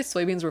Did you say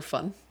soybeans were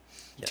fun?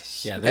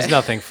 yes. Yeah, there's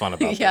nothing fun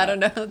about Yeah, I that.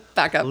 don't know.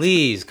 Back up.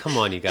 Please, come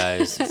on, you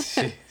guys.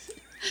 Throw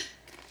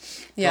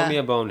Yeah. me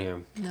a bone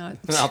here. No,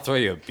 I'll throw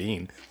you a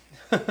bean.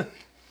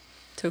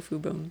 tofu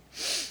bone.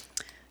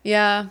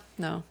 Yeah,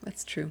 no,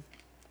 that's true.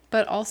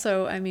 But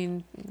also, I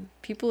mean,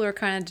 people are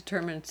kind of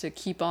determined to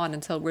keep on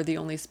until we're the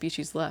only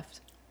species left.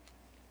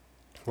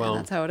 Well, And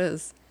that's how it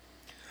is.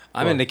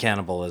 I'm Well- into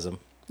cannibalism.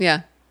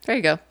 Yeah, there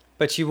you go.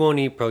 but you won't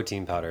eat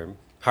protein powder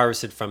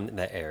harvested from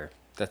the air.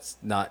 That's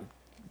not.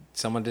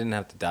 Someone didn't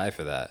have to die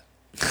for that.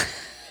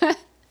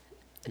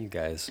 You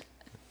guys,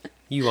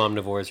 you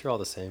omnivores, you're all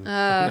the same.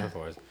 Of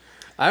course.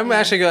 I'm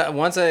actually going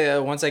once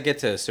I get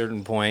to a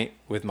certain point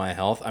with my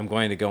health, I'm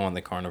going to go on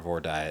the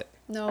carnivore diet.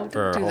 No,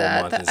 For a don't do whole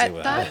that. month and That- see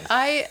what that- happens.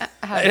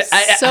 I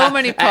have so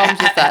many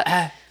problems with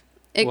that.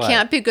 It What?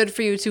 can't be good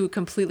for you to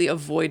completely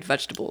avoid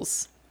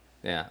vegetables.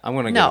 Yeah, I'm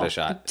going to give No, it a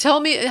shot. tell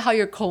me how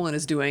your colon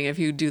is doing if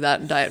you do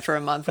that diet for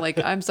a month. Like,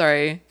 I'm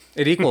sorry.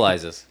 It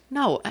equalizes.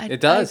 No, It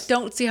does. I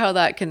don't see how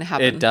that can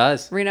happen. It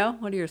does. Reno,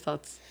 what are your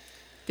thoughts?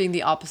 Being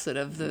the opposite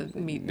of the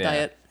meat Yeah.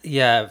 diet.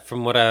 Yeah,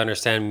 from what I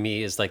understand,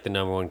 meat is like the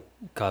number one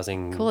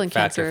causing Colon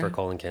factor cancer. for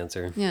colon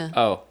cancer. Yeah.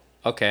 Oh,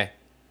 okay.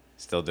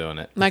 Still doing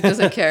it. Mike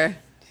doesn't care.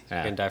 You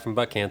Yeah. can die from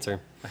butt cancer.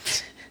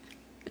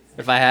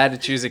 If I had to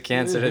choose a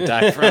cancer to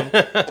die from,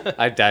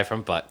 I'd die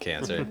from butt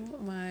cancer.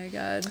 Oh my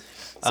god.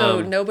 So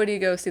Um, nobody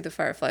go see the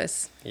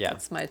fireflies. Yeah.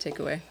 That's my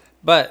takeaway.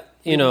 But,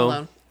 Leave them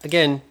alone.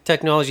 again,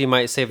 technology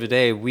might save the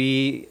day.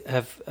 We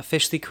have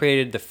officially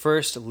created the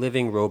first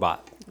living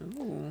robot.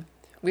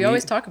 We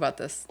always talk about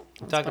this.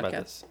 We talked about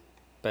this,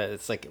 but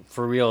it's like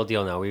for real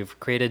deal now. We've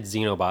created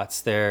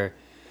Xenobots. They're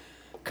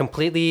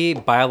completely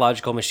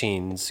biological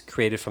machines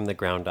created from the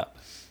ground up.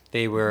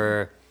 They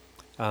were,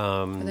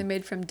 Are they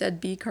made from dead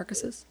bee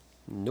carcasses?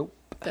 nope,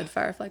 Dead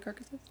firefly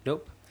carcasses?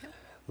 nope,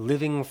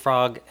 living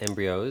frog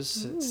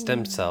embryos,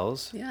 stem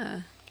cells.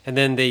 Yeah. And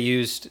then they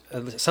used.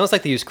 Sounds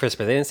like they used CRISPR.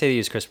 They didn't say they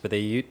used CRISPR.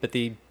 They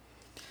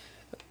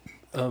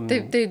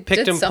picked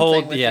did and something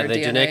pulled. with Yeah, their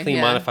they DNA, genetically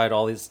yeah. modified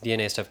all this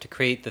DNA stuff to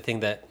create the thing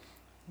that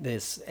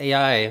this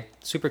AI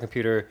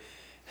supercomputer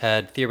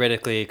had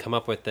theoretically come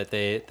up with. That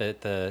the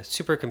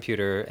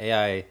supercomputer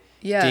AI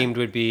Yeah. deemed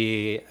would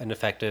be an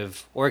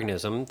effective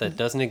organism that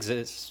doesn't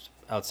exist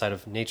outside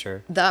of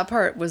nature. That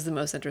part was the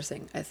most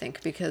interesting, I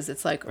think, because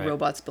it's like Right.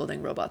 robots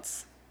building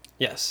robots.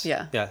 Yes.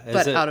 Yeah. Yeah.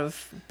 But out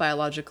of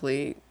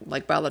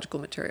biological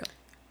material.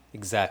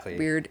 exactly.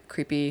 Weird,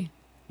 creepy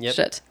Yep.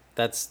 shit.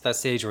 That's the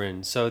stage we're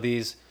in. So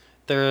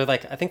they're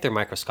like, I think they're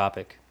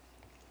microscopic.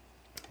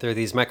 They're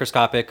these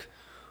microscopic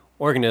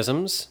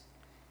organisms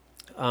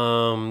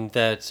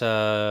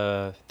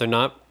that they're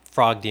not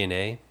frog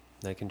DNA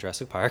like in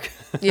Jurassic Park.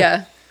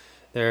 Yeah.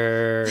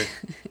 They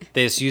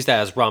just use that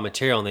as raw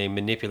material and they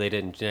manipulate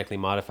it and genetically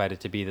modified it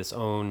to be this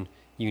own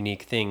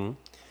unique thing.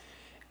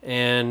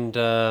 And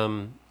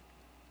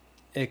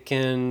they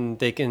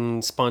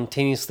can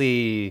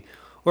spontaneously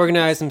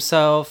organize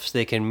themselves.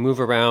 They can move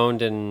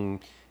around and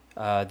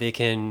they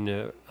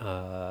can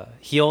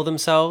heal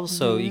themselves.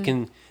 So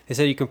they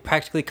said you can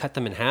practically cut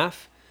them in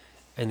half,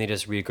 and they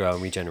just regrow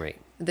and regenerate.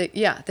 They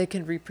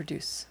can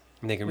reproduce.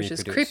 And they can Which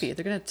reproduce. is creepy.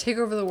 They're gonna take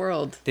over the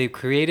world They've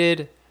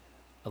created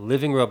a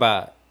living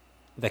robot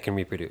that can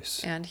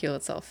reproduce. and heal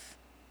itself.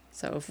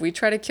 So if we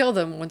try to kill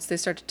them once they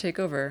start to take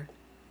over,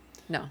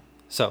 no.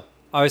 So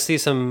obviously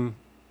some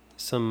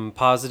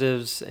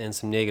positives and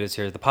some negatives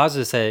here. The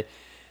positives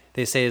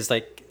they say is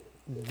like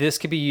this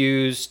could be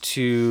used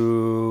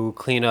to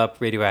clean up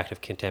radioactive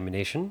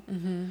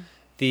contamination.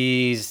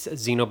 These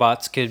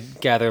xenobots could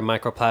gather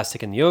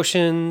microplastic in the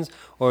oceans,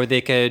 or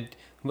they could.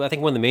 I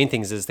think one of the main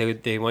things is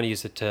they want to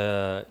use it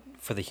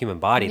for the human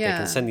body. They Yeah.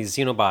 can send these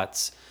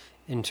xenobots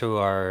into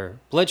our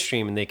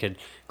bloodstream, and they could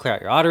clear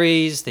out your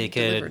arteries. They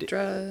Deliver could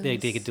drugs.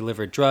 they could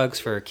deliver drugs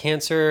for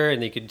cancer,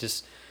 and they could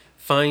just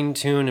fine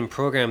tune and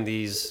program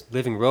these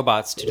living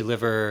robots to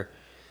deliver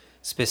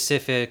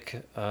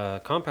specific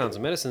compounds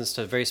and medicines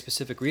to very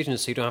specific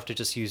regions. So you don't have to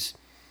just use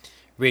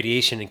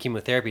radiation and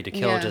chemotherapy to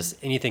kill Yeah. just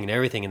anything and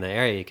everything in the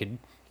area. It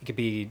could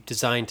be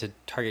designed to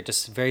target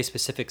just very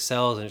specific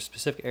cells and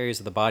specific areas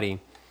of the body,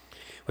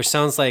 which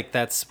sounds like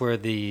that's where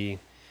the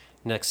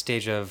next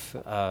stage of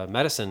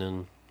medicine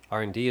and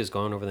R&D is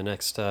going over the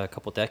next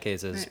couple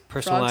decades is Right.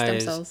 Frog stem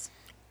personalized, cells.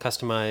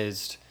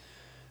 customized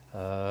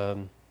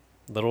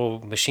little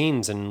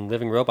machines and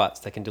living robots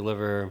that can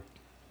deliver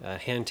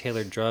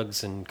hand-tailored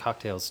drugs and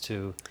cocktails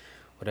to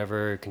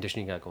whatever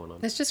condition you got going on.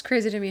 It's just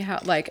crazy to me how,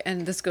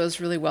 and this goes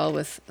really well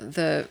with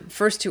the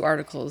first two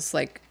articles.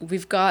 Like,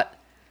 we've got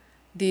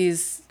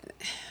these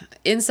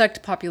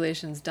insect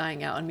populations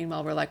dying out, and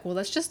meanwhile we're like, well,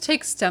 let's just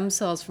take stem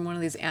cells from one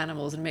of these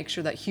animals and make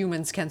sure that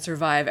humans can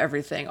survive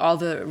everything, all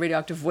the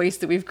radioactive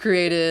waste that we've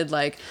created,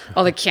 like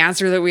all the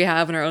cancer that we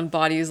have in our own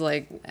bodies.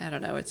 Like, I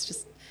don't know, it's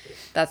just,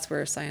 that's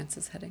where science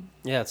is heading.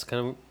 Yeah, it's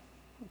kind of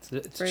it's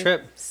a Very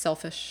trip.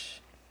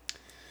 selfish.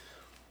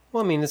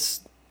 Well, I mean,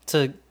 it's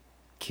to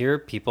cure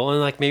people, and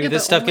like maybe Yeah,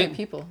 this but stuff only can.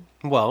 people.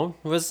 Well,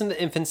 it was in the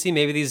infancy.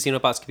 Maybe these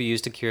xenobots could be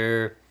used to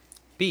cure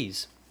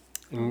bees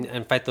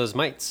and fight those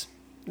mites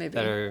Maybe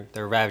that are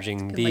they're ravaging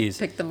And, like, bees.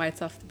 pick the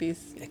mites off the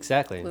bees.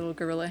 Exactly. Little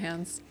gorilla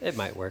hands. It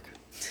might work.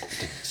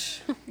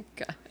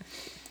 God.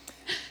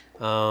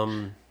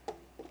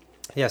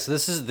 Yeah. So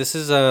this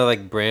is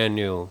like brand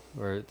new,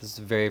 or this is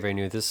very very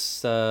new.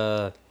 This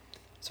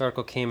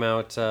article came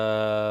out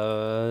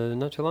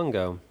not too long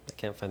ago. I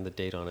can't find the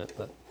date on it,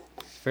 but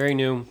very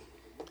new.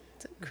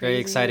 It's a Very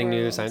crazy exciting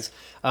new world. science.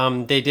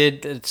 They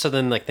did so.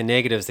 Then, like the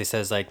negatives, they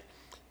says like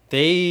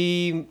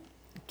they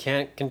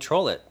can't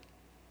control it.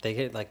 They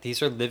get like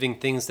these are living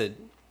things that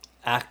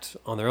act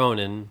on their own,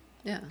 and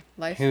Yeah,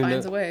 life Who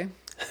finds kno- a way.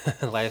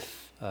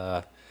 life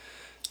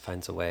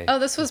finds a way. Oh,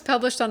 this was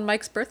published on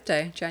Mike's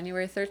birthday,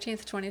 January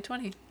 13th,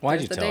 2020. Why'd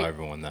There's you the tell date.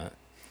 everyone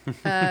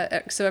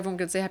that? So everyone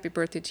could say happy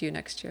birthday to you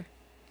next year.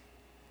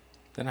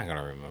 They're not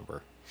gonna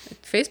remember.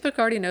 Facebook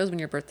already knows when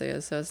your birthday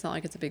is, so it's not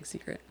like it's a big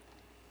secret.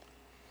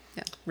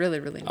 Yeah, really,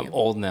 really new. I'm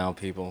old now,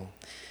 people.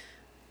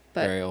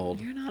 But very old.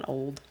 You're not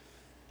old.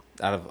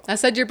 Out of I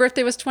said your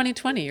birthday was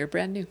 2020. You're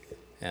brand new.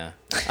 yeah,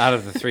 out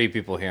of the 3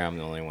 people here, I'm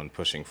the only one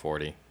pushing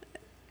 40.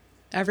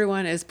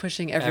 Everyone is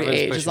pushing every Everyone's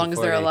age as pushing long as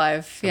they're 40.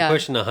 alive. I'm Yeah.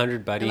 pushing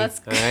 100, buddy. And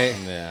that's- All right.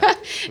 Yeah,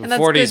 And that's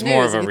 40 is good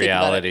more news of a if you think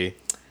about it. reality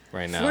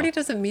right now. 40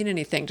 doesn't mean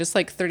anything, just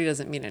like 30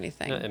 doesn't mean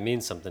anything. It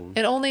means something.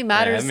 It only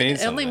matters. it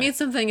means It only something. means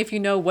something if you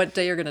know what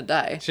day you're gonna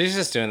die. She's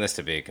just doing this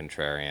to be a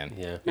contrarian.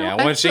 Yeah. Yeah.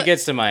 No, When she but-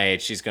 gets to my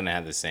age, she's gonna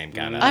have the same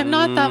kind of. I'm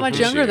not that much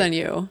younger Issue. than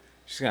you.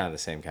 She's gonna have the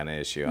same kind of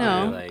issue.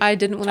 No, like- I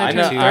didn't when I I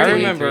know. turned I 30.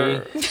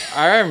 remember.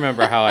 I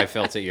remember how I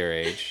felt at your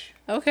age.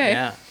 Okay.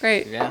 Yeah.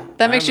 Great. Yeah,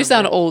 That I makes you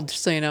sound old,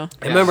 just so you know.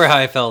 I remember how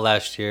I felt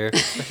last year.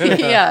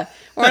 Yeah.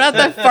 We're not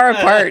that far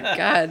apart.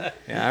 God.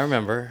 Yeah, I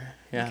remember.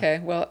 Yeah. Okay.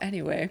 Well,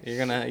 anyway.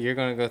 You're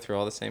gonna go through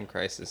all the same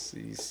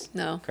crises.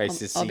 No.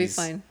 Crises. I'll be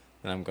fine.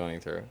 That I'm going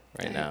through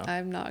right now.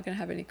 I'm not gonna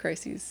have any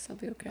crises. I'll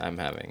be okay. I'm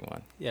having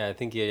one. Yeah, I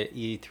think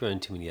you threw in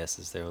too many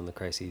S's there on the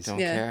crises. Don't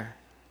Yeah. care.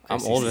 I'm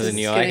Crises. older than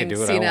He's you. I can getting do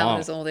what I senile in want.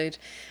 his old age.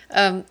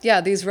 Yeah,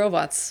 these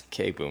robots.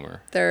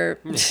 K-boomer. They're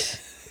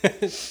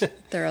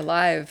they're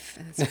alive.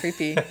 And it's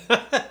creepy.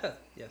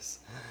 Yes.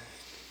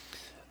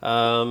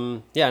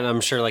 Yeah, and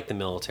I'm sure like the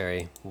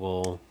military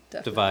will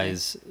Definitely.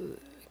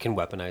 can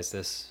weaponize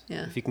this.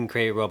 Yeah. If you can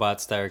create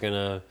robots that are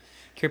gonna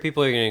cure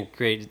people, you're gonna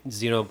create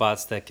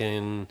xenobots that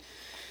can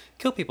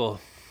kill people.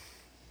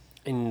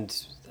 And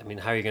I mean,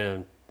 how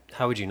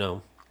would you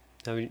know?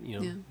 How would you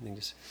know? Yeah. You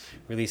just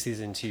release these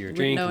into your Wouldn't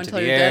drink, know into until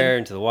the you're air, dead.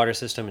 into the water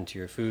system, into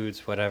your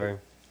foods, whatever.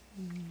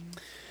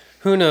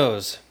 Who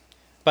knows?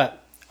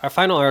 But our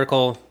final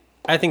article,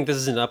 I think this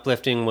is an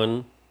uplifting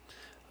one.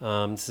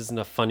 This isn't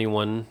a funny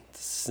one.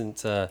 This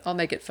isn't I'll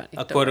make it funny. a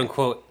don't quote worry.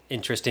 unquote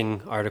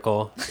interesting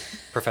article,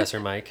 Professor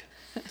Mike.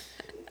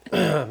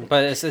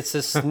 But it's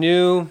this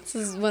new. This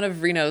is one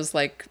of Reno's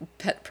like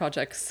pet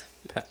projects.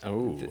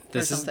 Oh,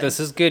 something. This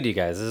is good, you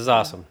guys. This is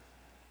awesome.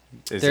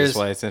 is there's- this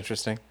why it's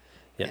interesting?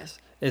 Yes,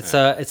 it's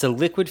a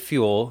liquid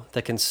fuel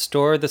that can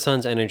store the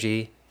sun's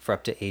energy for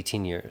up to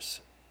 18 years.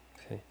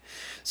 Okay,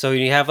 so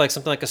you have like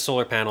something like a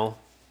solar panel.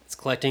 It's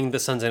collecting the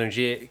sun's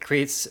energy.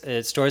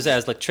 It stores it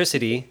as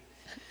electricity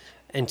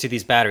into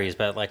these batteries.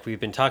 But like we've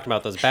been talking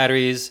about, those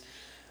batteries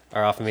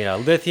are often made out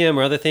of lithium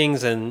or other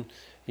things, and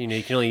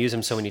you can only use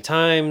them so many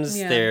times.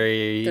 Yeah,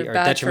 They they're are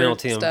bad detrimental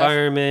for to the stuff.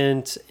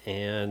 environment,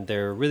 and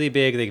they're really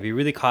big. They can be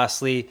really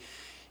costly.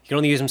 You can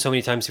only use them so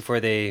many times before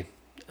they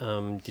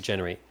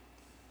degenerate.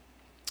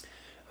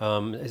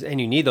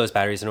 And you need those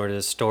batteries in order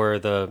to store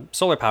the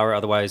solar power.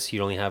 Otherwise,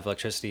 you'd only have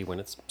electricity when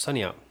it's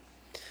sunny out.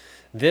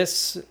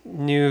 This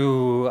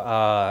new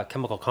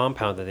chemical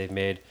compound that they've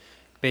made,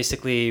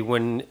 basically,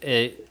 when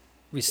it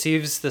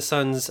receives the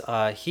sun's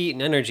heat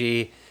and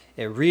energy,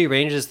 it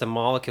rearranges the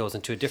molecules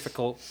into a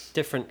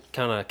different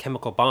kind of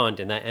chemical bond,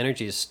 and that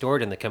energy is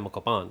stored in the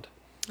chemical bond.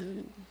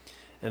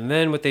 And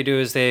then what they do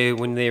is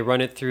when they run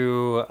it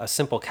through a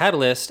simple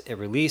catalyst, it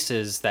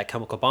releases that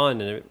chemical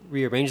bond and it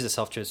rearranges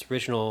itself to its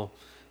original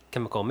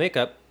chemical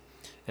makeup,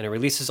 and it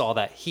releases all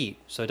that heat.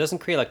 So it doesn't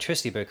create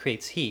electricity, but it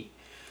creates heat.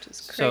 Which is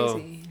So-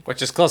 crazy.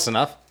 Which is close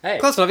enough. Hey.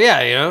 Close enough,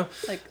 yeah,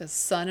 Like a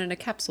sun in a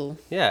capsule.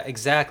 Yeah,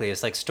 exactly.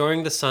 It's like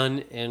storing the sun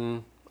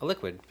in a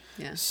liquid.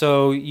 Yeah.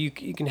 So you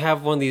can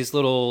have one of these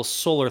little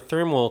solar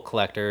thermal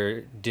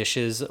collector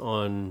dishes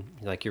on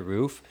like your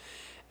roof,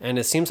 and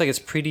it seems like it's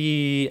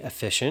pretty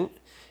efficient.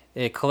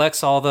 It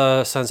collects all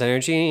the sun's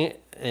energy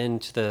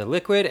into the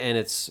liquid, and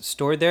it's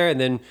stored there. And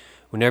then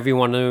whenever you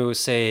want to,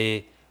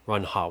 say,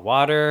 run hot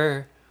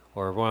water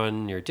or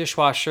run your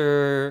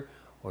dishwasher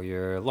or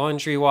your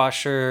laundry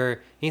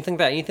washer, anything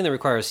that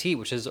requires heat,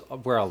 which is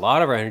where a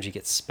lot of our energy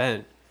gets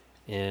spent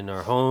in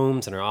our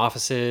homes and our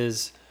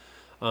offices.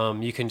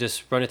 You can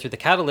just run it through the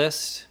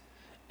catalyst,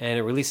 and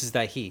it releases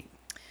that heat.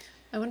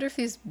 I wonder if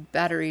these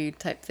battery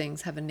type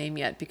things have a name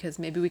yet, because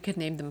maybe we could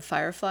name them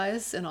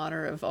fireflies in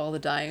honor of all the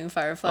dying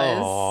fireflies.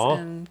 Aw.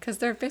 And because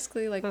they're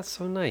basically like, That's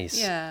so nice.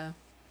 yeah,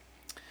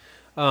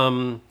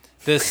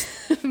 This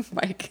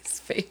Mike's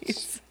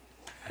face.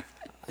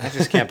 I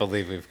just can't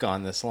believe we've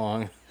gone this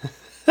long.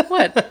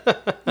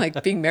 What?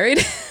 Like being married?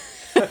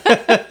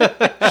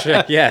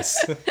 Sure,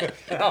 yes.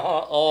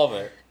 All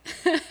of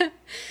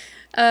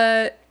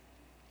it.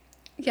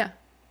 Yeah.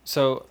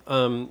 So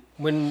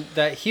when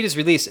that heat is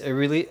released,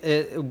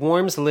 it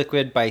warms the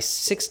liquid by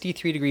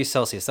 63 degrees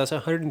Celsius. That's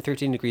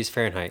 113 degrees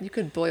Fahrenheit. You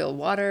could boil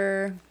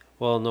water.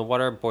 Well, no,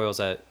 water boils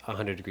at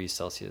 100 degrees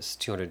Celsius,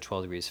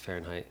 212 degrees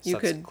Fahrenheit. So You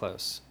that's could-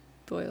 close.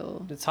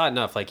 Boil. It's hot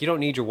enough. Like, you don't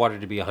need your water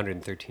to be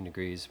 113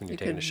 degrees when you're You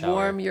taking a could shower.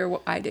 warm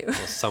your. I do. Well,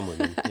 some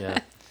women, yeah.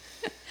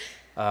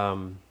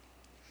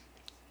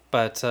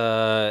 But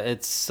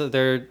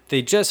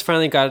they just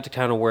finally got it to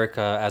kind of work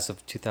as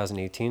of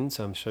 2018,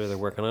 so I'm sure they're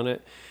working on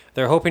it.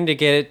 They're hoping to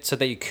get it so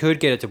that you could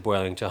get it to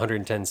boiling to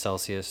 110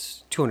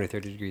 Celsius,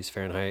 230 degrees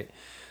Fahrenheit,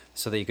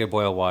 so that you could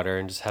boil water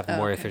and just have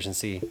more okay.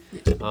 efficiency.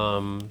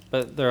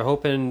 But they're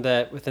hoping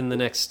that within the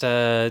next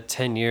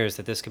 10 years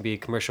that this could be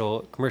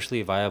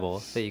commercially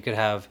viable, that you could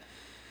have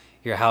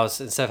your house,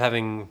 instead of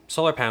having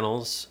solar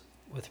panels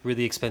with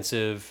really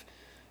expensive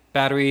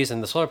batteries,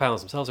 and the solar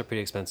panels themselves are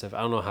pretty expensive.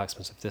 I don't know how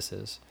expensive this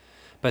is,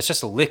 but it's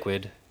just a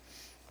liquid.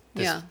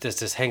 This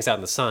just hangs out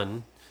in the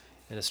sun,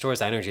 and it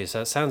stores energy.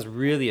 So it sounds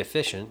really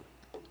efficient.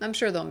 I'm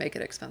sure they'll make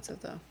it expensive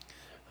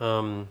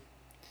though.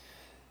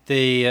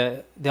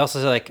 They also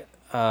say, like,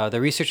 the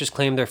researchers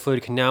claim their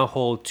fluid can now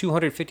hold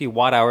 250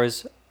 watt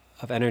hours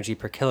of energy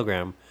per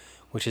kilogram,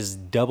 which is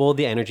double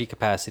the energy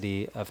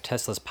capacity of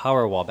Tesla's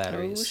Powerwall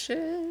batteries. Oh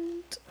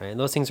shit. Right, and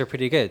those things are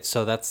pretty good.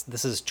 So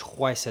this is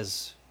twice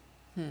as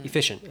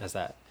efficient as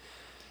that.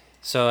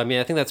 So I mean,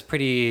 I think that's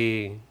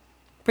pretty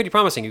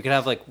promising. You could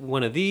have like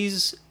one of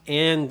these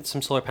and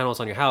some solar panels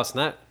on your house,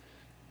 and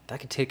that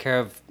could take care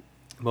of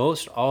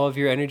most all of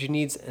your energy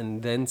needs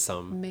and then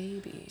some.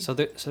 Maybe. So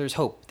there's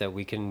hope that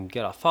we can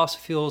get off fossil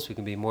fuels. We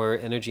can be more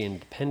energy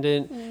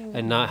independent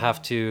and not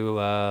have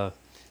to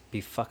be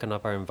fucking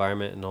up our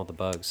environment and all the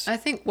bugs. I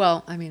think.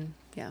 Well, I mean,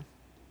 yeah.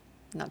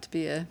 Not to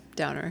be a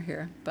downer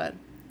here, but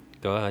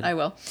Go ahead. I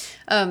will.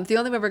 The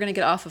only way we're going to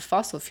get off of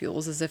fossil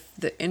fuels is if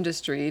the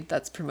industry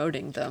that's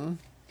promoting them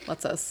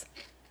lets us.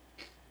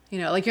 You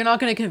know, like, you're not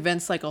going to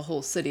convince like a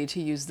whole city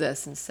to use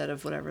this instead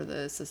of whatever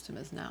the system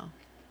is now.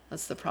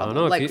 That's the problem.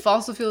 know, if Like, you-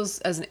 fossil fuels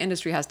as an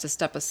industry has to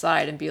step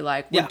aside and be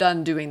like, we're Yeah.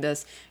 done doing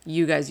this.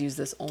 You guys use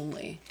this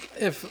only.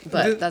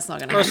 But that's not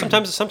going to Or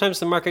happen. sometimes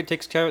the market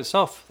takes care of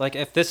itself. Like,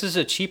 if this is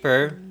a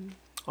cheaper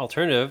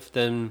alternative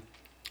than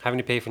having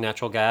to pay for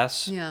natural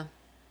gas Yeah.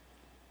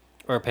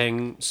 or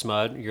paying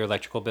SMUD, your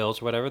electrical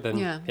bills or whatever, then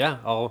Yeah.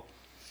 I'll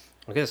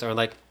look at this. Or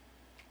like,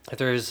 if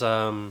there's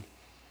like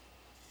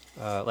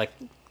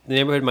the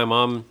neighborhood my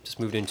mom just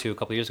moved into a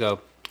couple years ago,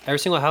 every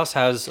single house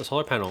has a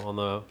solar panel on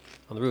the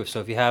roof. So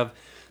if you have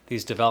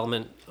these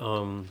development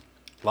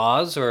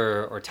laws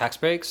or tax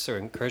breaks or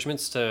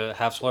encouragements to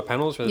have solar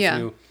panels for this Yeah.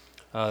 new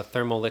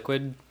thermal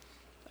liquid,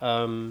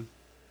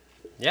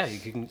 yeah, you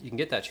can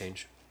get that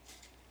change.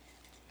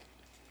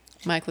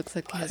 Mike looks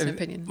like he has an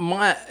opinion.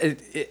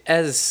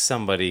 As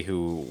somebody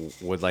who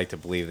would like to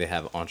believe they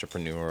have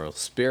entrepreneurial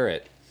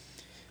spirit,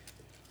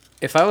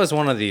 if I was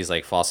one of these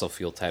like fossil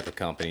fuel type of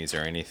companies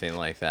or anything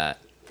like that,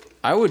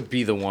 I would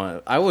be the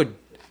one. I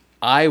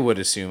would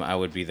assume I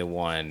would be the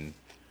one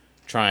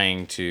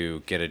trying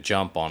to get a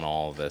jump on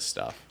all of this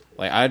stuff.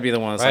 Like, I'd be the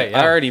one that's Right, like,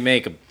 yeah.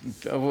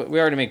 we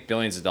already make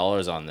billions of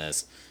dollars on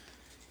this.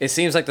 It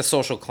seems like the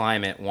social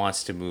climate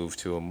wants to move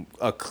to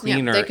a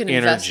cleaner they can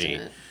invest energy.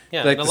 in it.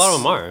 Yeah, Like and a lot of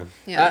this- them are.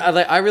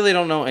 Yeah. I really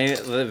don't know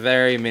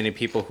very many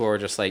people who are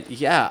just like,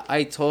 yeah,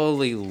 I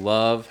totally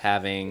love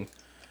having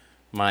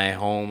my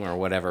home or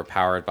whatever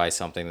powered by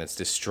something that's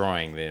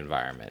destroying the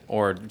environment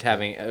or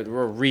having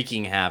or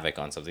wreaking havoc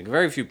on something.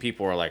 Very few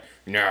people are like,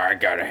 no, I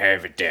gotta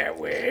have it that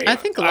way. I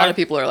think a lot of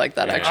people are like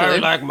that, actually. I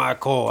like my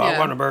coal. I Yeah.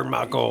 want to burn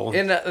my coal.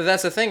 And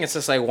that's the thing. It's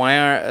just like, why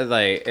aren't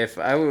like if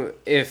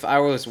I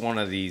was one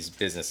of these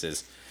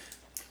businesses,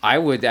 I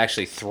would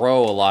actually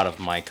throw a lot of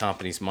my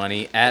company's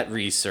money at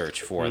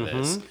research for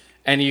this,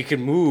 and you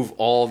can move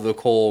all the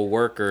coal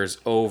workers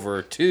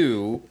over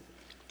to.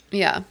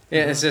 Yeah.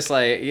 Yeah, it's just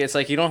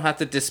like you don't have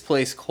to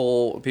displace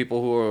coal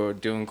people who are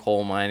doing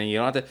coal mining. You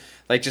don't have to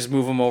like just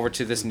move them over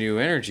to this new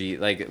energy.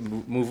 Like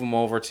move them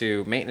over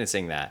to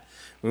maintenancing that.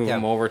 Move Yeah.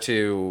 them over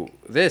to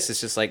this. It's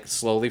just like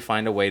slowly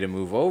find a way to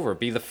move over.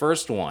 Be the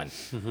first one.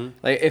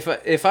 Like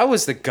if I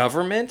was the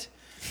government,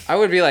 I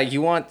would be like,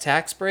 you want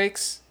tax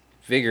breaks?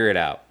 Figure it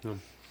out.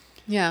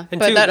 Yeah. And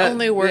But two, that that-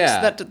 only works.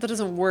 yeah. That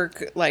doesn't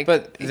work. Like,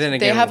 But then they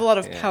again, have a lot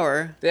of yeah.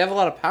 power. They have a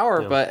lot of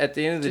power, but at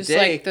the end of the Just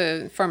day, like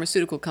the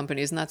pharmaceutical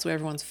companies, and that's why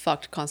everyone's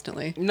fucked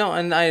constantly. no,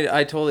 and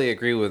I totally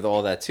agree with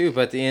all that too.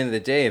 But at the end of the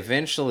day,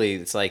 eventually,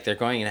 it's like they're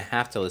going to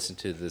have to listen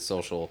to the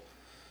social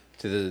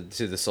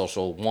to the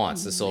social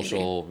wants, the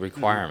social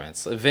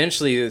requirements.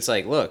 Eventually, it's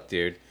like, look,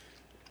 dude,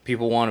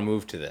 people want to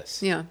move to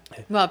this. Yeah.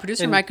 Well,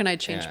 producer Mike and I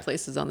changed yeah.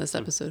 places on this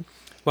episode.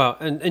 Well,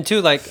 and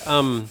two, like,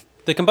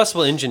 the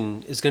combustible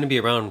engine is going to be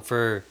around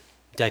for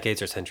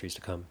decades or centuries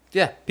to come.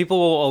 Yeah, People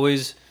will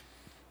always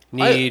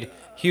need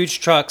huge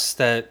trucks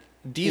that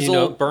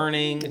diesel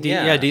burning.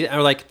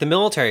 or like the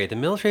military. The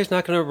military is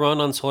not going to run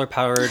on solar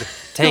powered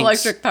tanks.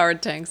 Electric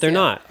powered tanks. They're yeah.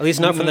 not, at least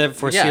not for the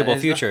foreseeable it's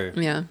not- future.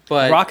 Yeah.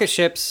 But Rocket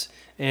ships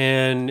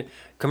and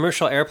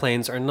commercial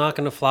airplanes are not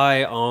going to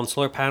fly on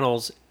solar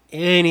panels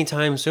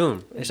anytime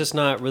soon. It's just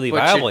not really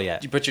viable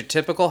yet. But your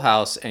typical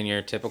house and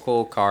your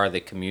typical car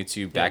that commutes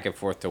you back and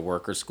forth to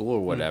work or school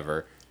or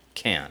whatever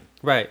can.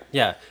 Right?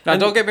 Yeah. Now,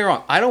 And- don't get me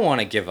wrong. I don't want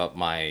to give up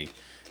my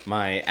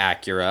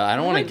Acura. I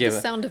don't I want to like give the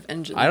it. sound of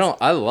engines.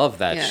 I love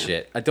that Yeah.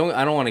 shit. I don't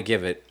want to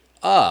give it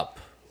up.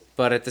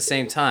 But at the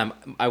same time,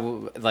 I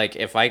would like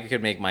if I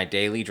could make my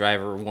daily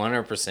driver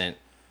 100%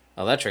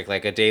 electric,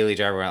 like a daily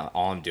driver.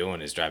 All I'm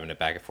doing is driving it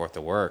back and forth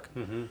to work.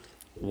 Mm-hmm.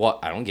 What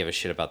I don't give a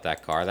shit about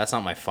that car. That's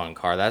not my fun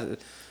car.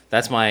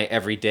 That's my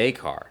everyday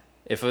car.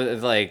 If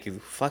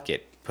like fuck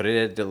it, put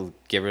it to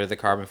get rid of the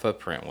carbon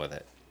footprint with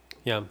it.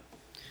 Yeah.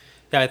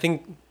 Yeah, I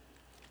think,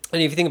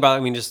 and if you think about it, I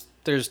mean, just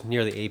there's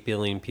nearly 8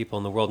 billion people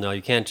in the world now.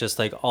 You can't just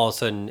like all of a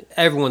sudden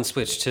everyone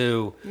switch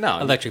to No.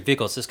 electric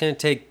vehicles. It's going to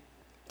take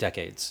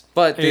decades.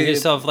 But and you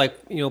still have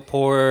like,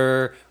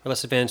 poorer or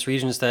less advanced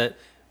regions that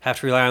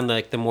have to rely on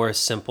like the more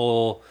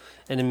simple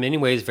and in many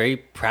ways very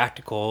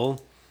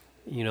practical,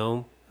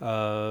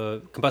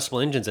 combustible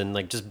engines and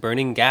like just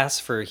burning gas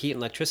for heat and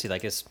electricity.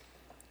 Like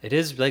it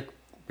is like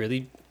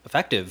really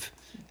effective.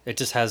 It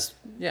just has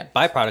Yeah.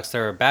 byproducts that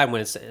are bad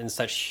when it's in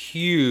such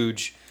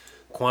huge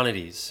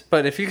quantities.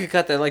 But if you could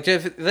cut that, like,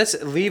 let's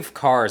leave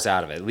cars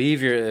out of it.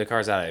 Leave your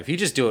cars out of it. If you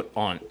just do it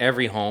on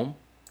every home,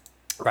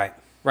 Right.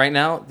 right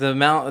now,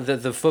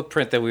 the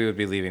footprint that we would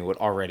be leaving would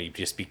already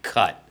just be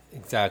cut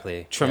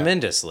Exactly.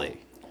 tremendously.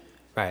 Yeah.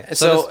 Right.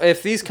 So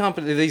if these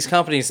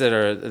companies that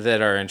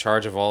are in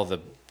charge of all the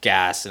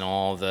gas and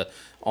all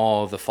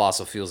the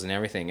fossil fuels and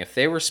everything, if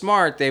they were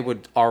smart, they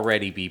would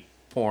already be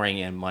pouring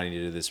in money to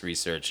do this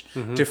research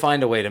to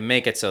find a way to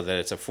make it so that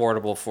it's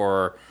affordable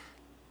for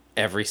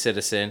every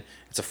citizen.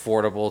 It's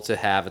affordable to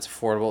have. It's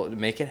affordable to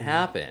make it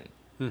happen.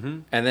 Mm-hmm.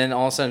 And then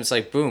all of a sudden it's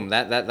like boom,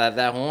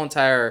 that whole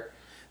entire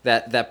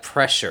that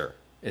pressure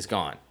is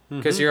gone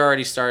because you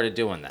already started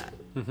doing that.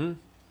 Mm-hmm.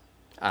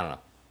 I don't know.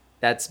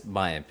 That's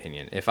my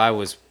opinion. If I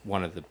was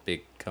one of the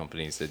big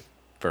companies that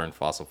burn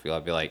fossil fuel,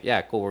 I'd be like,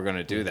 yeah, cool, we're going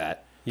to do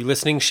that. You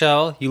listening,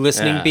 Shell? You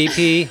listening, Yeah.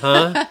 BP?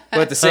 Huh? But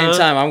at the same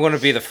time, I'm going to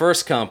be the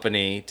first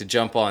company to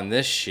jump on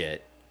this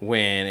shit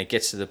when it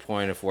gets to the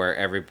point of where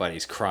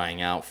everybody's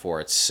crying out for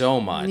it so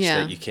much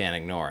Yeah. that you can't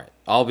ignore it.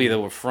 I'll be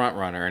the front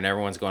runner, and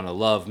everyone's going to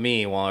love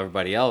me while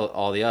everybody else,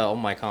 all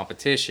my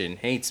competition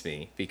hates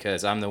me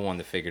because I'm the one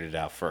that figured it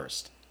out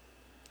first.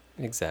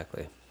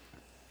 Exactly.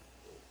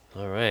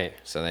 All right.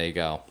 So there you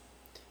go.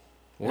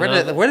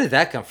 Where Where did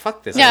that come?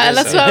 Fuck this. Yeah, episode.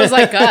 that's what I was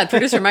like. God,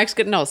 producer Mike's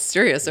getting all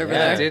serious over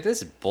Yeah, there. dude,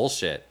 this is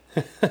bullshit.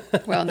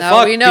 Well, now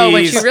Fuck we know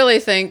bees. what you really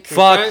think.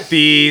 Fuck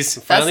bees.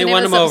 That's Finally the name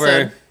won of him this over.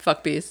 episode.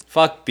 Fuck bees.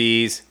 Fuck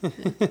bees.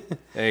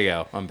 There you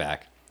go. I'm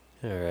back.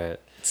 All right.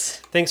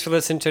 Thanks for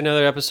listening to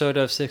another episode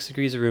of 6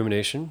 Degrees of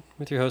Rumination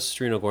with your host,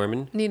 Reno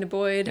Gorman, Nina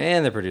Boyd.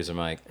 And the producer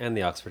Mike. and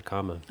the Oxford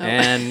Comma.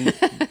 And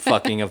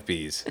fucking of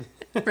bees.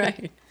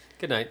 Right.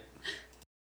 Good night.